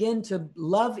when you begin to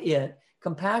love it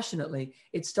compassionately,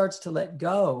 it starts to let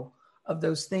go of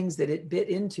those things that it bit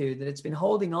into, that it's been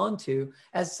holding on to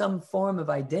as some form of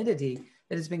identity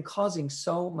that has been causing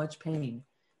so much pain.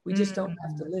 We just don't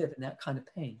have to live in that kind of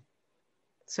pain.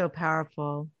 So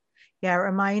powerful. Yeah, it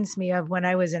reminds me of when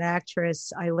I was an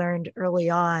actress. I learned early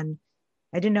on,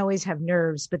 I didn't always have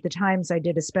nerves, but the times I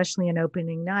did, especially an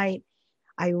opening night,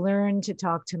 I learned to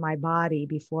talk to my body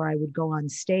before I would go on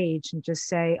stage and just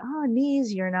say, oh,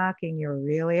 knees, you're knocking, you're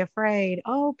really afraid.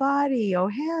 Oh, body, oh,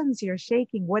 hands, you're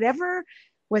shaking. Whatever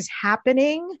was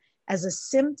happening as a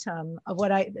symptom of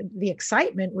the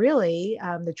excitement, really,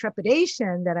 the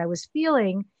trepidation that I was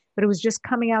feeling, but it was just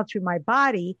coming out through my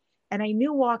body. And I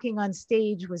knew walking on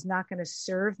stage was not going to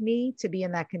serve me to be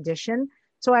in that condition.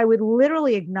 So I would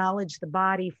literally acknowledge the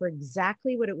body for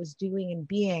exactly what it was doing and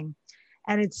being.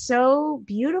 And it's so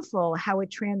beautiful how it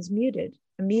transmuted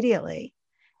immediately.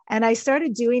 And I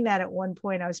started doing that at one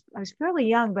point. I was fairly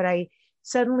young, but I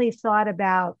suddenly thought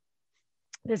about,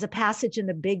 there's a passage in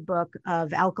the big book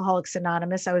of Alcoholics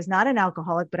Anonymous. I was not an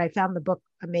alcoholic, but I found the book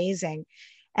amazing.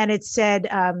 And it said,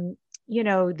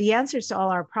 the answers to all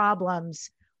our problems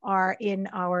are in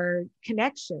our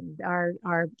connection,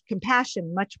 our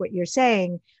compassion, much what you're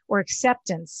saying, or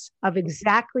acceptance of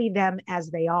exactly them as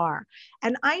they are.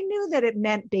 And I knew that it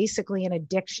meant basically an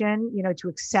addiction, to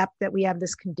accept that we have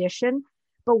this condition.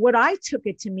 But what I took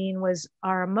it to mean was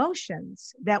our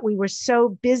emotions, that we were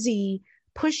so busy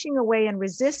pushing away and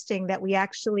resisting that we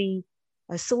actually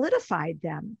solidified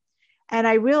them. And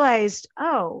I realized,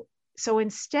 So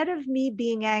instead of me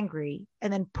being angry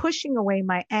and then pushing away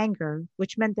my anger,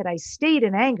 which meant that I stayed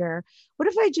in anger, what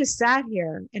if I just sat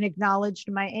here and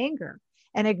acknowledged my anger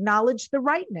and acknowledged the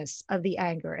rightness of the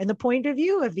anger and the point of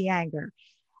view of the anger?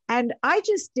 And I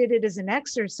just did it as an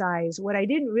exercise. What I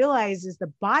didn't realize is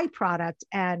the byproduct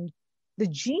and the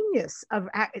genius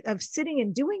of sitting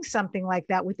and doing something like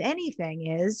that with anything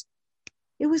is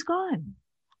it was gone.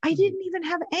 I didn't even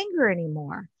have anger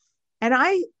anymore. And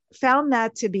I found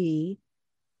that to be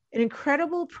an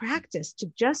incredible practice, to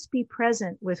just be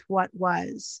present with what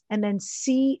was and then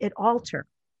see it alter.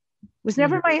 It was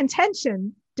never my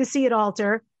intention to see it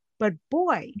alter, but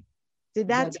boy, did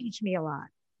that teach me a lot.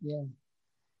 Yeah.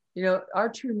 You know, our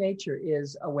true nature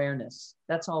is awareness.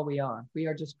 That's all we are. We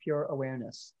are just pure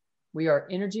awareness. We are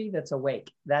energy that's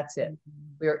awake. That's it.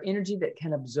 We are energy that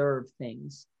can observe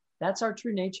things. That's our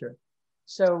true nature.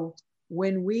 So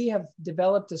when we have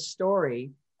developed a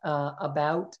story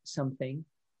about something,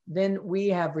 then we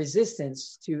have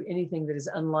resistance to anything that is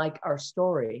unlike our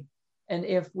story. And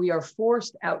if we are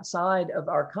forced outside of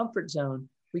our comfort zone,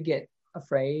 we get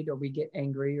afraid, or we get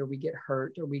angry, or we get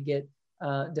hurt, or we get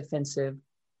defensive.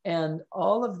 And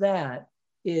all of that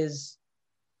is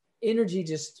energy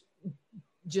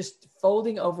just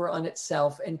folding over on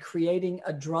itself and creating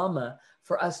a drama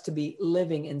for us to be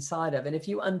living inside of. And if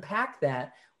you unpack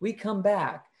that, we come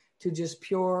back to just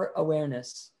pure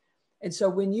awareness. And so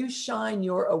when you shine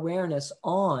your awareness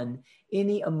on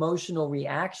any emotional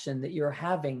reaction that you're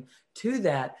having to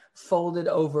that folded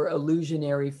over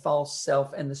illusionary false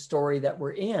self and the story that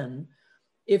we're in,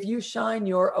 if you shine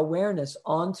your awareness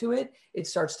onto it, it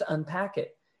starts to unpack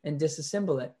it and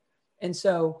disassemble it. And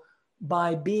so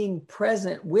by being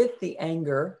present with the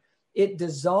anger, it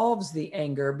dissolves the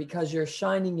anger because you're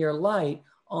shining your light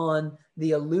on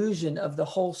the illusion of the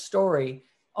whole story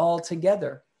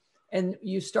altogether. And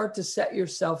you start to set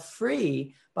yourself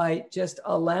free by just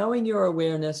allowing your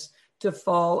awareness to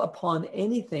fall upon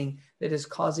anything that is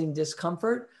causing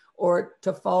discomfort, or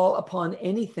to fall upon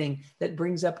anything that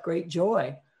brings up great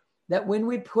joy. That when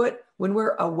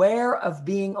we're aware of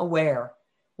being aware,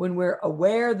 when we're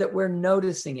aware that we're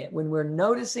noticing it, when we're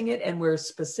noticing it and we're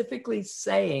specifically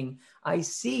saying, I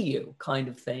see you kind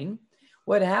of thing,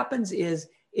 what happens is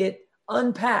it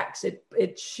unpacks,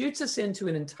 it shoots us into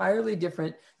an entirely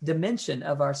different dimension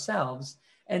of ourselves.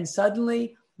 And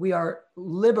suddenly we are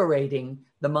liberating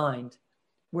the mind.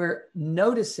 We're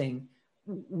noticing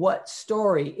what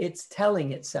story it's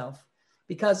telling itself.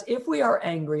 Because if we are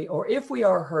angry, or if we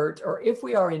are hurt, or if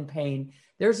we are in pain,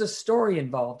 there's a story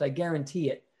involved, I guarantee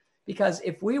it. Because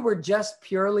if we were just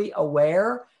purely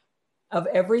aware of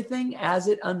everything as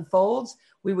it unfolds,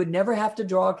 we would never have to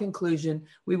draw a conclusion.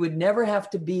 We would never have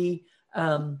to be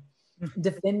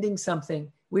defending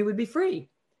something. We would be free.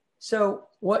 So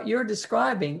what you're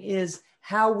describing is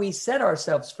how we set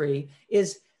ourselves free,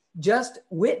 is just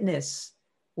witness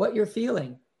what you're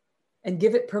feeling and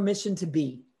give it permission to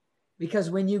be. Because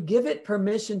when you give it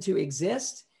permission to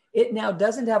exist, it now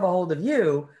doesn't have a hold of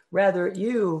you, rather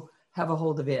you have a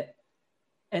hold of it.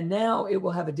 And now it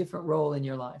will have a different role in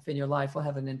your life, and your life will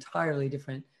have an entirely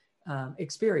different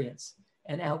experience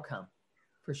and outcome,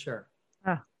 for sure.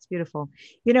 Oh, it's beautiful.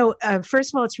 You know,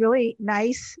 first of all, it's really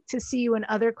nice to see you in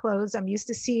other clothes. I'm used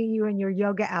to seeing you in your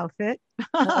yoga outfit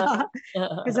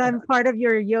because I'm part of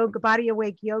your yoga, Body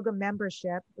Awake yoga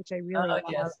membership, which I really love.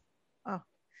 Yes.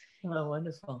 Oh,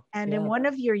 wonderful. And in one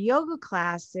of your yoga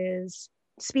classes,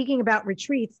 speaking about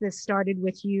retreats, this started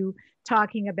with you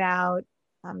talking about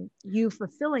you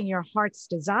fulfilling your heart's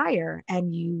desire,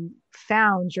 and you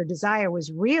found your desire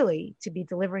was really to be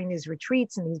delivering these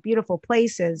retreats in these beautiful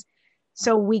places.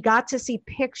 So we got to see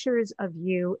pictures of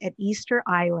you at Easter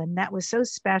Island. That was so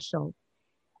special.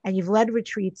 And you've led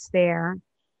retreats there.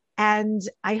 And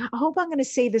I hope I'm going to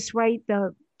say this right.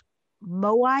 The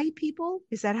Moai people,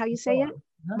 is that how you say it?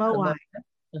 Moai.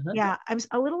 Yeah, I'm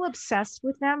a little obsessed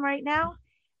with them right now.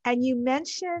 And you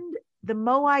mentioned the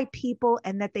Moai people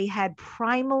and that they had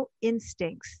primal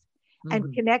instincts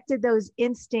and connected those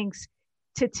instincts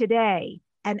to today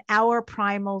and our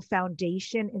primal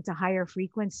foundation into higher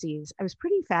frequencies. I was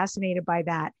pretty fascinated by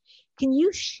that. Can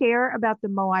you share about the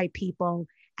Moai people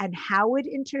and how it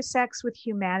intersects with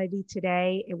humanity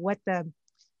today, and what I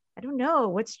don't know,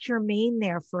 what's germane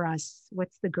there for us?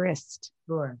 What's the grist?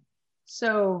 Sure.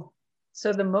 So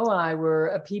the Moai were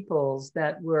a peoples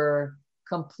that were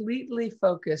completely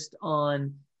focused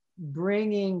on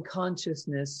bringing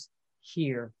consciousness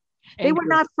here. They were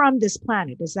not from this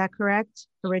planet, is that correct,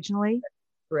 originally?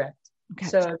 Correct. Okay.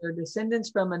 So they're descendants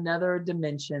from another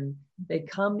dimension. They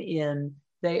come in,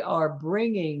 they are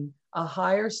bringing a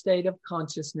higher state of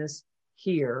consciousness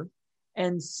here.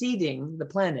 and seeding the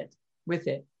planet with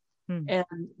it. Hmm.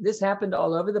 And this happened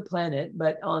all over the planet,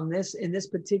 but in this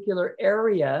particular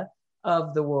area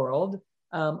of the world,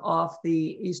 off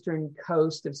the eastern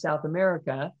coast of South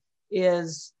America,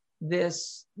 is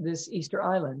this Easter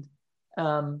Island.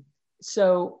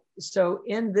 So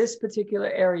in this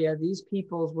particular area, these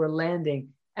peoples were landing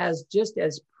as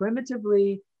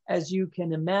primitively as you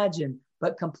can imagine,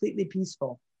 but completely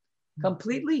peaceful,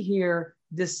 completely here,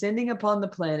 descending upon the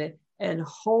planet and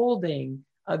holding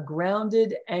a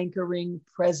grounded, anchoring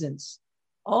presence.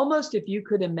 Almost if you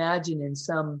could imagine in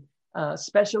some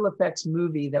special effects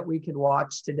movie that we could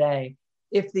watch today,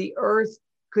 if the earth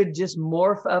could just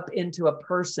morph up into a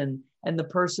person and the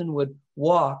person would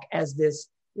walk as this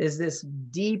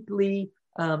deeply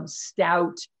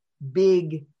stout,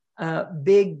 big,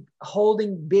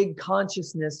 holding big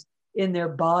consciousness in their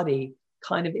body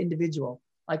kind of individual.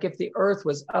 Like if the earth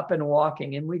was up and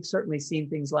walking, and we've certainly seen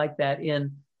things like that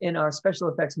in our special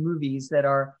effects movies that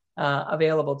are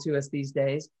available to us these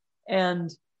days. And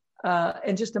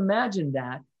just imagine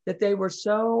that they were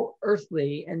so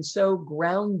earthly and so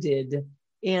grounded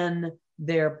in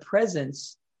their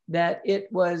presence that it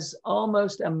was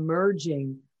almost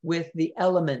emerging with the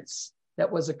elements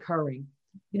that was occurring.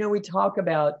 You know, we talk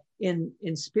about in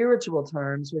spiritual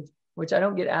terms, which I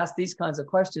don't get asked these kinds of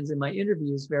questions in my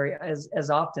interviews as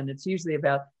often. It's usually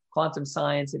about quantum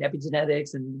science and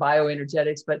epigenetics and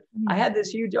bioenergetics, but I had this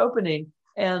huge opening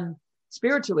and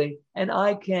spiritually, and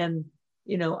I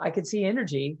could see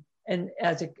energy, and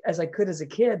as I could as a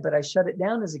kid, but I shut it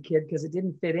down as a kid because it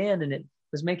didn't fit in and it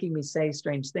was making me say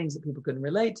strange things that people couldn't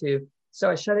relate to. So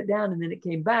I shut it down, and then it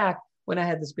came back when I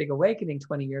had this big awakening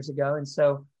 20 years ago. And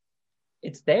so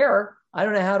it's there. I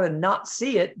don't know how to not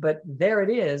see it, but there it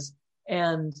is.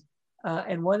 And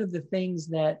one of the things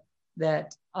that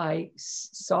I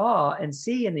saw and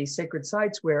see in these sacred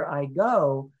sites where I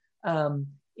go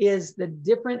is the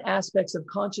different aspects of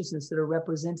consciousness that are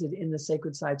represented in the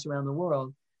sacred sites around the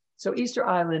world. So Easter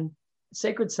Island,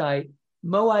 sacred site,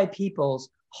 Moai peoples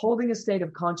holding a state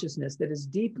of consciousness that is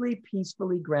deeply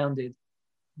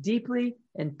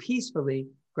and peacefully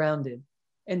grounded.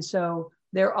 And so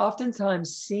they're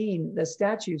oftentimes seen, the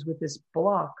statues, with this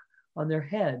block on their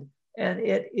head. And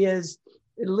it is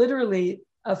literally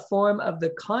a form of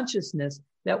the consciousness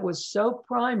that was so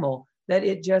primal that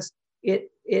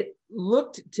it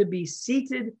looked to be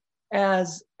seated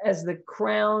as the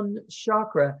crown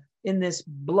chakra in this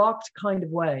blocked kind of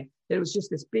way. That it was just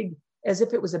this big, as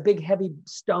if it was a big heavy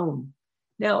stone.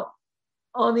 Now,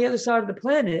 on the other side of the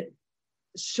planet,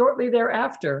 shortly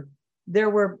thereafter, there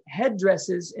were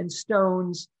headdresses and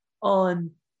stones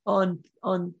on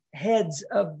heads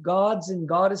of gods and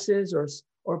goddesses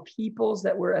or peoples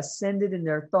that were ascended in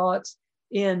their thoughts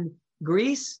in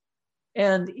Greece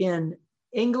and in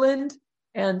England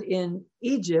and in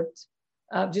Egypt,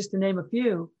 just to name a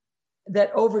few,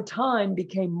 that over time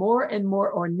became more and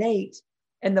more ornate,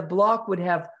 and the block would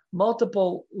have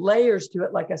multiple layers to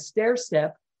it, like a stair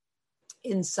step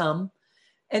in some.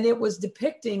 And it was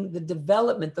depicting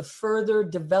the further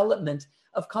development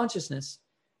of consciousness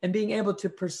and being able to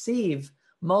perceive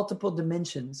multiple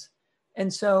dimensions.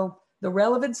 And so the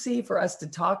relevancy for us to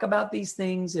talk about these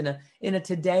things in a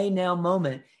today now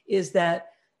moment is that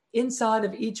inside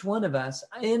of each one of us,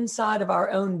 inside of our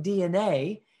own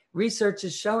DNA, research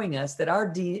is showing us that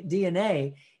our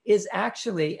DNA is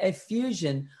actually a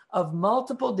fusion of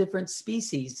multiple different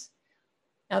species.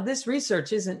 Now, this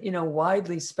research isn't,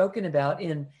 widely spoken about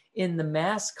in the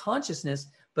mass consciousness,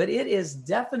 but it is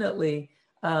definitely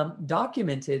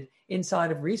documented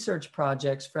inside of research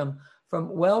projects from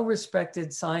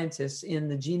well-respected scientists in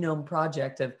the Genome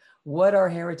Project of what our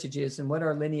heritage is and what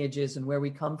our lineage is and where we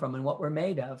come from and what we're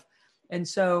made of. And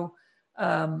so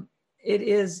it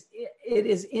is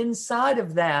inside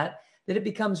of that it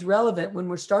becomes relevant when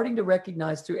we're starting to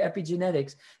recognize through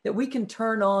epigenetics that we can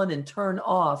turn on and turn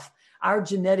off our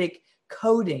genetic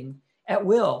coding at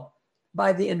will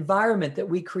by the environment that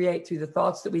we create through the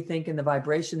thoughts that we think and the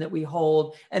vibration that we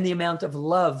hold and the amount of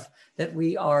love that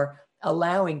we are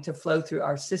allowing to flow through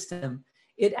our system.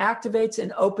 It activates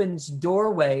and opens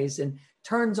doorways and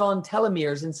turns on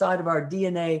telomeres inside of our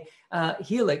DNA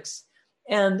helix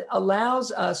and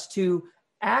allows us to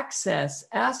access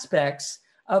aspects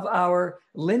of our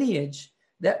lineage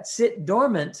that sit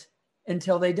dormant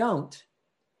until they don't.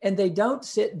 And they don't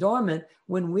sit dormant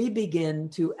when we begin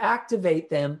to activate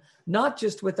them, not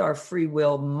just with our free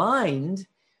will mind,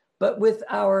 but with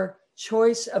our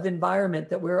choice of environment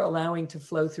that we're allowing to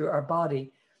flow through our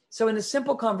body. So in a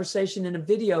simple conversation in a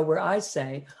video where I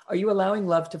say, are you allowing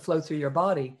love to flow through your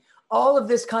body? All of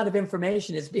this kind of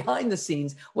information is behind the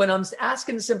scenes when I'm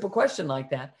asking a simple question like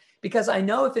that, because I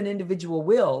know if an individual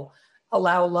will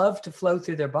allow love to flow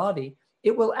through their body,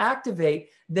 it will activate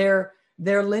their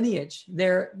lineage,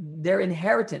 their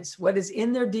inheritance, what is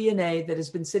in their DNA that has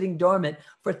been sitting dormant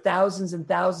for thousands and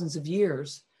thousands of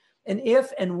years. And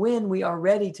if and when we are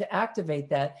ready to activate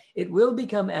that, it will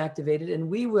become activated, and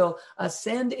we will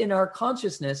ascend in our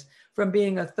consciousness from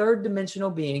being a third dimensional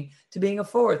being to being a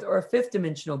fourth or a fifth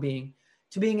dimensional being,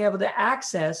 to being able to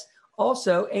access.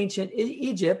 Also, ancient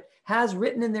Egypt has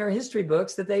written in their history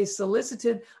books that they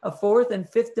solicited a fourth and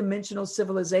fifth dimensional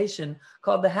civilization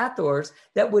called the Hathors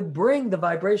that would bring the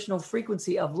vibrational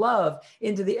frequency of love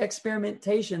into the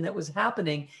experimentation that was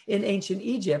happening in ancient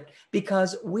Egypt,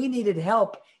 because we needed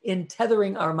help in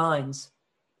tethering our minds.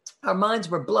 Our minds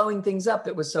were blowing things up.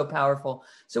 It was so powerful.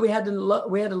 So we had to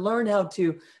learn how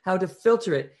to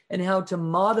filter it and how to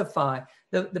modify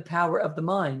the power of the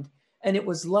mind. And it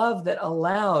was love that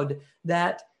allowed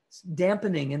that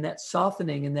dampening and that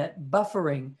softening and that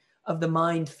buffering of the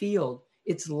mind field.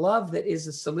 It's love that is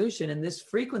the solution. And this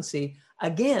frequency,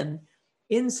 again,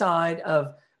 inside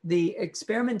of the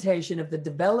experimentation of the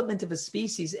development of a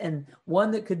species, and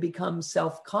one that could become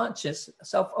self-conscious,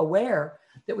 self-aware,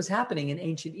 that was happening in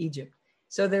ancient Egypt.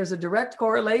 So there's a direct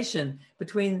correlation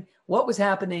between what was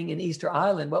happening in Easter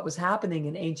Island, what was happening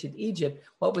in ancient Egypt,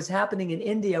 what was happening in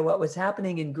India, what was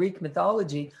happening in Greek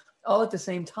mythology, all at the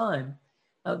same time.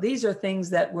 These are things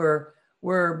that were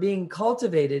being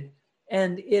cultivated,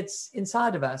 and it's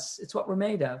inside of us. It's what we're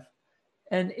made of.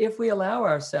 And if we allow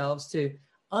ourselves to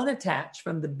unattach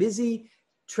from the busy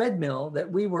treadmill that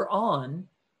we were on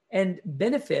and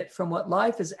benefit from what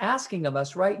life is asking of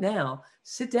us right now,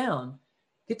 sit down,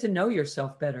 get to know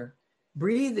yourself better,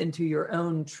 breathe into your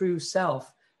own true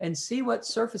self, and see what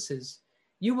surfaces.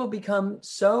 You will become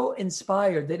so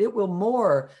inspired that it will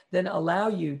more than allow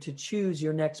you to choose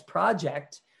your next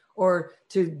project or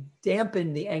to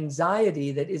dampen the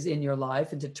anxiety that is in your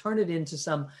life and to turn it into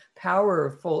some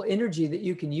powerful energy that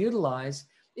you can utilize.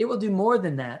 It will do more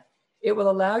than that. It will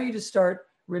allow you to start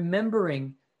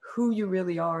remembering who you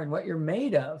really are and what you're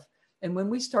made of. And when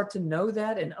we start to know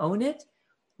that and own it,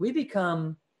 we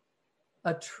become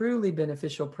a truly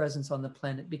beneficial presence on the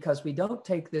planet, because we don't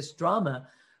take this drama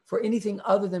for anything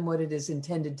other than what it is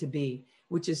intended to be,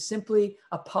 which is simply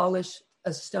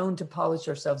a stone to polish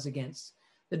ourselves against.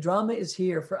 The drama is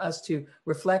here for us to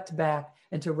reflect back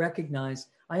and to recognize,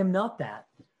 I am not that.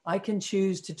 I can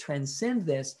choose to transcend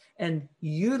this and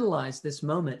utilize this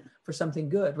moment for something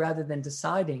good, rather than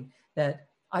deciding that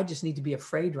I just need to be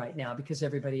afraid right now because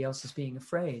everybody else is being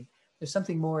afraid. There's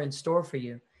something more in store for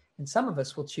you. And some of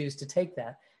us will choose to take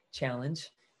that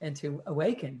challenge and to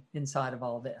awaken inside of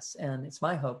all this. And it's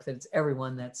my hope that it's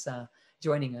everyone that's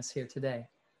joining us here today.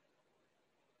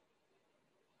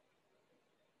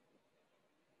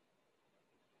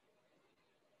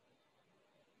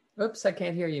 Oops, I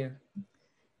can't hear you.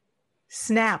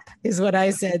 Snap is what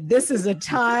I said. This is a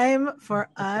time for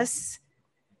us.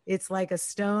 It's like a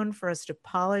stone for us to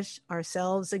polish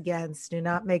ourselves against. Do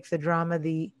not make the drama,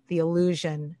 the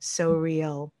illusion, so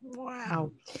real.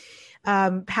 Wow.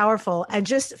 Powerful. And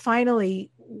just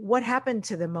finally, what happened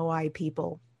to the Moai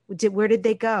people? Where did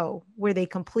they go? Were they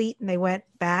complete and they went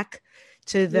back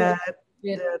to the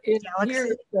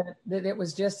galaxy? That it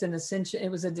was just an ascension.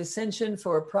 It was a descension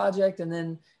for a project, and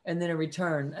then a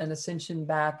return, an ascension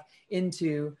back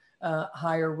into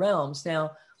higher realms.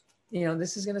 Now,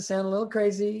 this is going to sound a little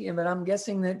crazy, but I'm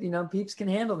guessing that, peeps can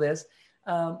handle this.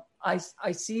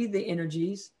 I see the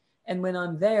energies, and when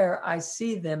I'm there, I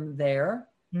see them there.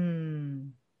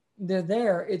 They're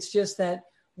there. It's just that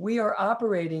we are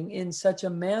operating in such a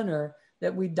manner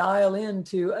that we dial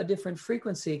into a different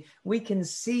frequency. We can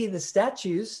see the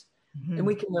statues and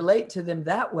we can relate to them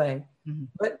that way.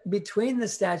 But between the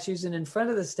statues and in front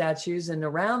of the statues and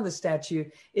around the statue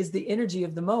is the energy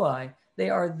of the Moai. They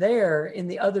are there in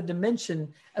the other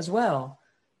dimension as well.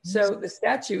 So the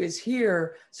statue is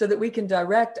here so that we can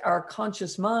direct our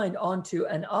conscious mind onto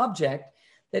an object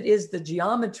that is the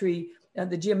geometry and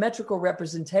the geometrical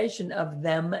representation of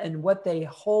them and what they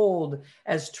hold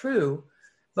as true.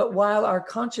 But while our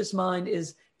conscious mind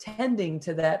is tending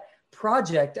to that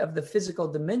project of the physical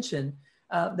dimension,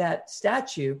 that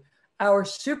statue, our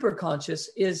superconscious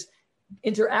is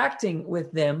interacting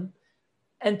with them.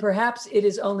 And perhaps it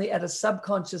is only at a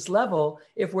subconscious level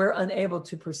if we're unable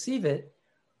to perceive it,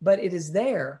 but it is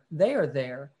there. They are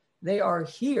there. They are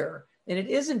here. And it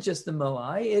isn't just the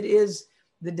Moai. It is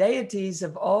the deities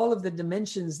of all of the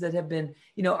dimensions that have been,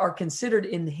 are considered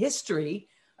in history,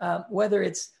 whether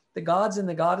it's the gods and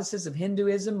the goddesses of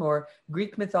Hinduism or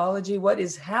Greek mythology. What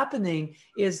is happening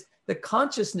is the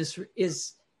consciousness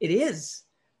is.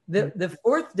 The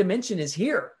fourth dimension is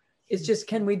here. It's just,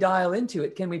 can we dial into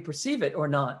it? Can we perceive it or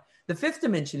not? The fifth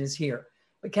dimension is here,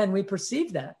 but can we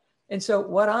perceive that? And so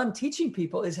what I'm teaching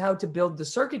people is how to build the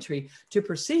circuitry to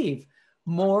perceive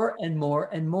more and more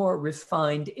and more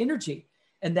refined energy.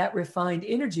 And that refined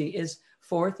energy is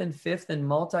fourth and fifth and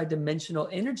multidimensional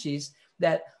energies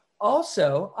that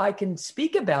also I can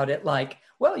speak about it like,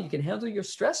 well, you can handle your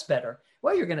stress better.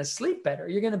 Well, you're going to sleep better.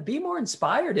 You're going to be more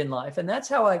inspired in life. And that's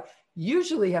how I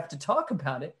usually have to talk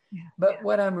about it. Yeah, but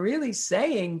what I'm really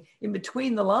saying in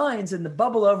between the lines and the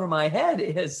bubble over my head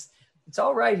is, it's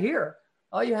all right here.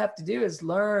 All you have to do is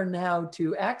learn how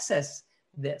to access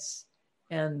this.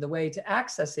 And the way to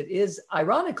access it is,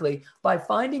 ironically, by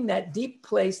finding that deep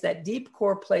place, that deep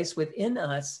core place within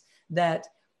us that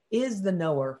is the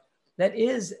knower, that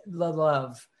is the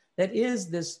love, that is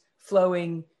this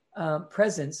flowing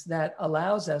presence that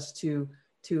allows us to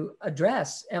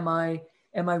address, am I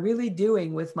really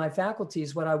doing with my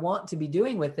faculties what I want to be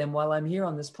doing with them while I'm here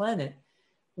on this planet?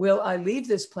 Will I leave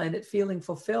this planet feeling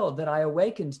fulfilled, that I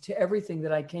awakened to everything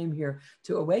that I came here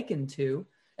to awaken to?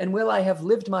 And will I have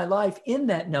lived my life in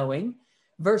that knowing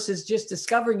versus just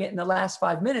discovering it in the last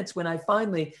 5 minutes when I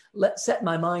finally set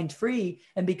my mind free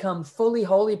and become fully,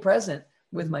 wholly present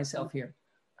with myself here?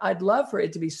 I'd love for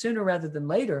it to be sooner rather than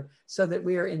later so that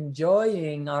we are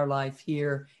enjoying our life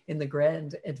here in the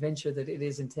grand adventure that it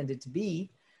is intended to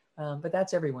be. But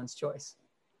that's everyone's choice.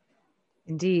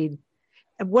 Indeed.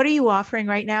 What are you offering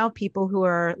right now? People who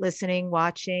are listening,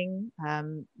 watching,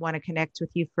 want to connect with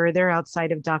you further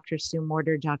outside of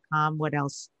drsuemorter.com. What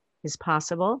else is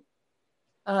possible?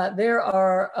 There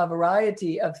are a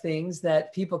variety of things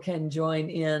that people can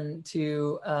join in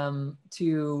to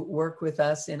work with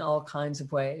us in all kinds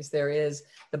of ways. There is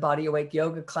the Body Awake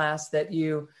Yoga class that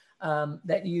you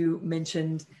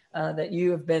mentioned, that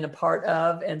you have been a part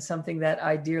of, and something that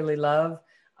I dearly love.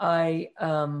 I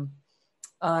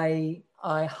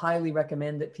highly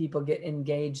recommend that people get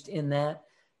engaged in that.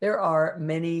 There are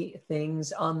many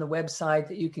things on the website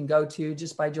that you can go to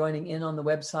just by joining in on the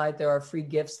website. There are free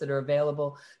gifts that are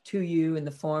available to you in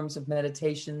the forms of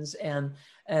meditations and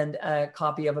a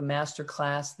copy of a master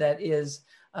class that is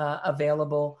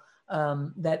available.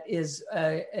 That is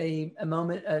a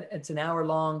moment, it's an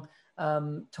hour-long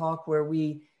talk where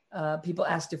people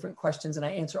ask different questions and I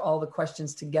answer all the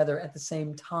questions together at the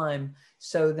same time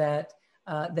so that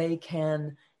they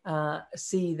can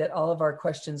see that all of our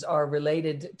questions are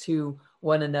related to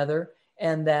one another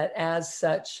and that as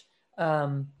such,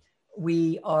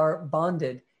 we are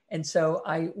bonded. And so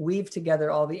I weave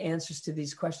together all the answers to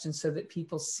these questions so that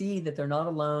people see that they're not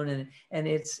alone. And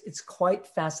it's quite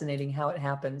fascinating how it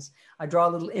happens. I draw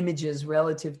little images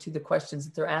relative to the questions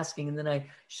that they're asking. And then I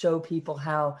show people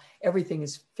how everything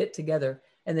is fit together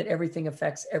and that everything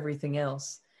affects everything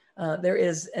else. There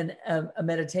is a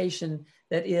meditation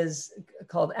that is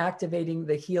called Activating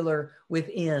the Healer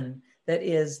Within. That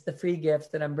is the free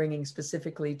gift that I'm bringing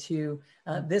specifically to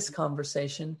this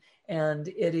conversation. And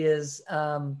it is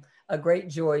a great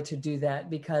joy to do that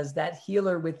because that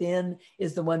healer within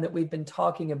is the one that we've been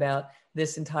talking about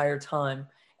this entire time.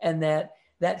 And that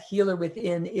healer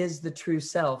within is the true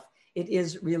self. It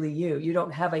is really you. You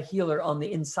don't have a healer on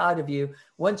the inside of you.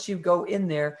 Once you go in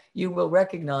there, you will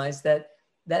recognize that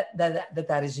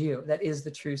is you. That is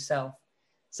the true self.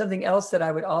 Something else that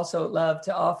I would also love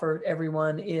to offer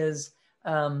everyone is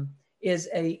a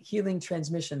healing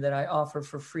transmission that I offer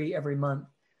for free every month.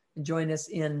 Join us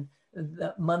in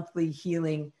the monthly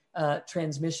healing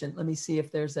transmission. Let me see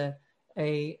if there's a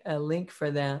link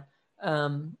for that.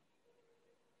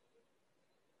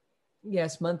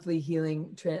 Yes, monthly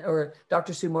healing or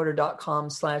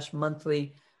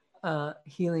drsuemorter.com/monthly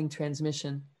healing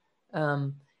transmission.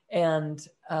 And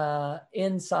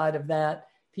inside of that,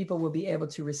 people will be able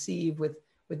to receive with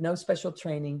no special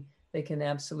training. They can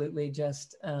absolutely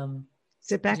just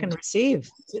sit back and receive.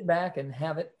 Sit back and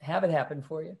have it happen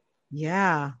for you.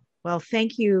 Yeah. Well,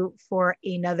 thank you for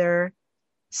another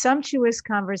sumptuous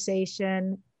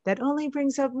conversation that only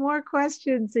brings up more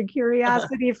questions and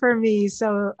curiosity for me.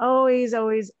 So always,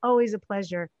 always, always a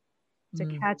pleasure to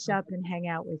catch up and hang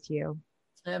out with you.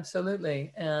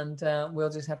 Absolutely. And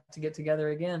we'll just have to get together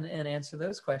again and answer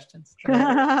those questions.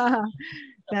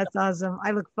 That's awesome.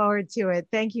 I look forward to it.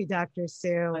 Thank you, Dr.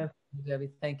 Sue.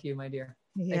 Debbie, thank you, my dear.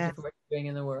 Yes. Thank you for what you're doing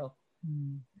in the world.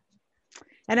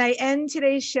 And I end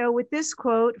today's show with this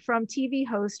quote from TV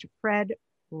host Fred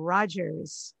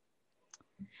Rogers.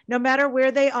 No matter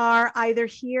where they are, either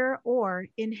here or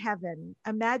in heaven,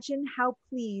 imagine how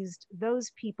pleased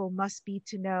those people must be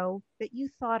to know that you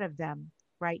thought of them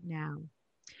right now.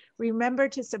 Remember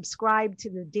to subscribe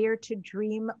to the Dare to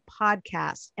Dream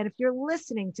podcast. And if you're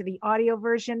listening to the audio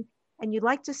version and you'd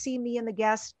like to see me and the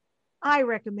guest, I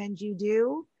recommend you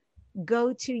do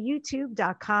go to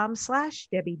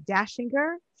youtube.com/Debbie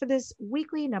Dachinger for this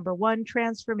weekly #1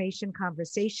 transformation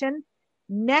conversation.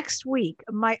 Next week,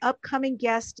 my upcoming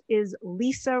guest is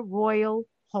Lisa Royal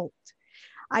Holt.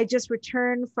 I just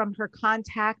returned from her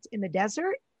Contact in the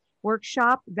Desert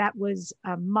workshop. That was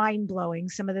mind-blowing.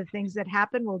 Some of the things that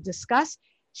happened we'll discuss.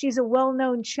 She's a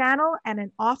well-known channel and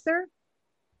an author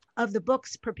of the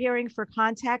books Preparing for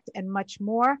Contact and much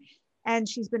more. And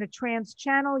she's been a trans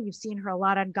channel. You've seen her a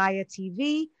lot on Gaia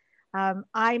TV.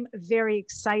 I'm very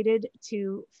excited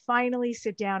to finally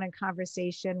sit down in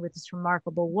conversation with this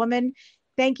remarkable woman.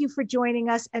 Thank you for joining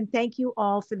us. And thank you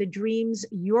all for the dreams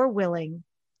you're willing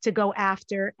to go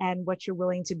after and what you're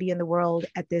willing to be in the world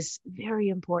at this very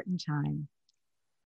important time.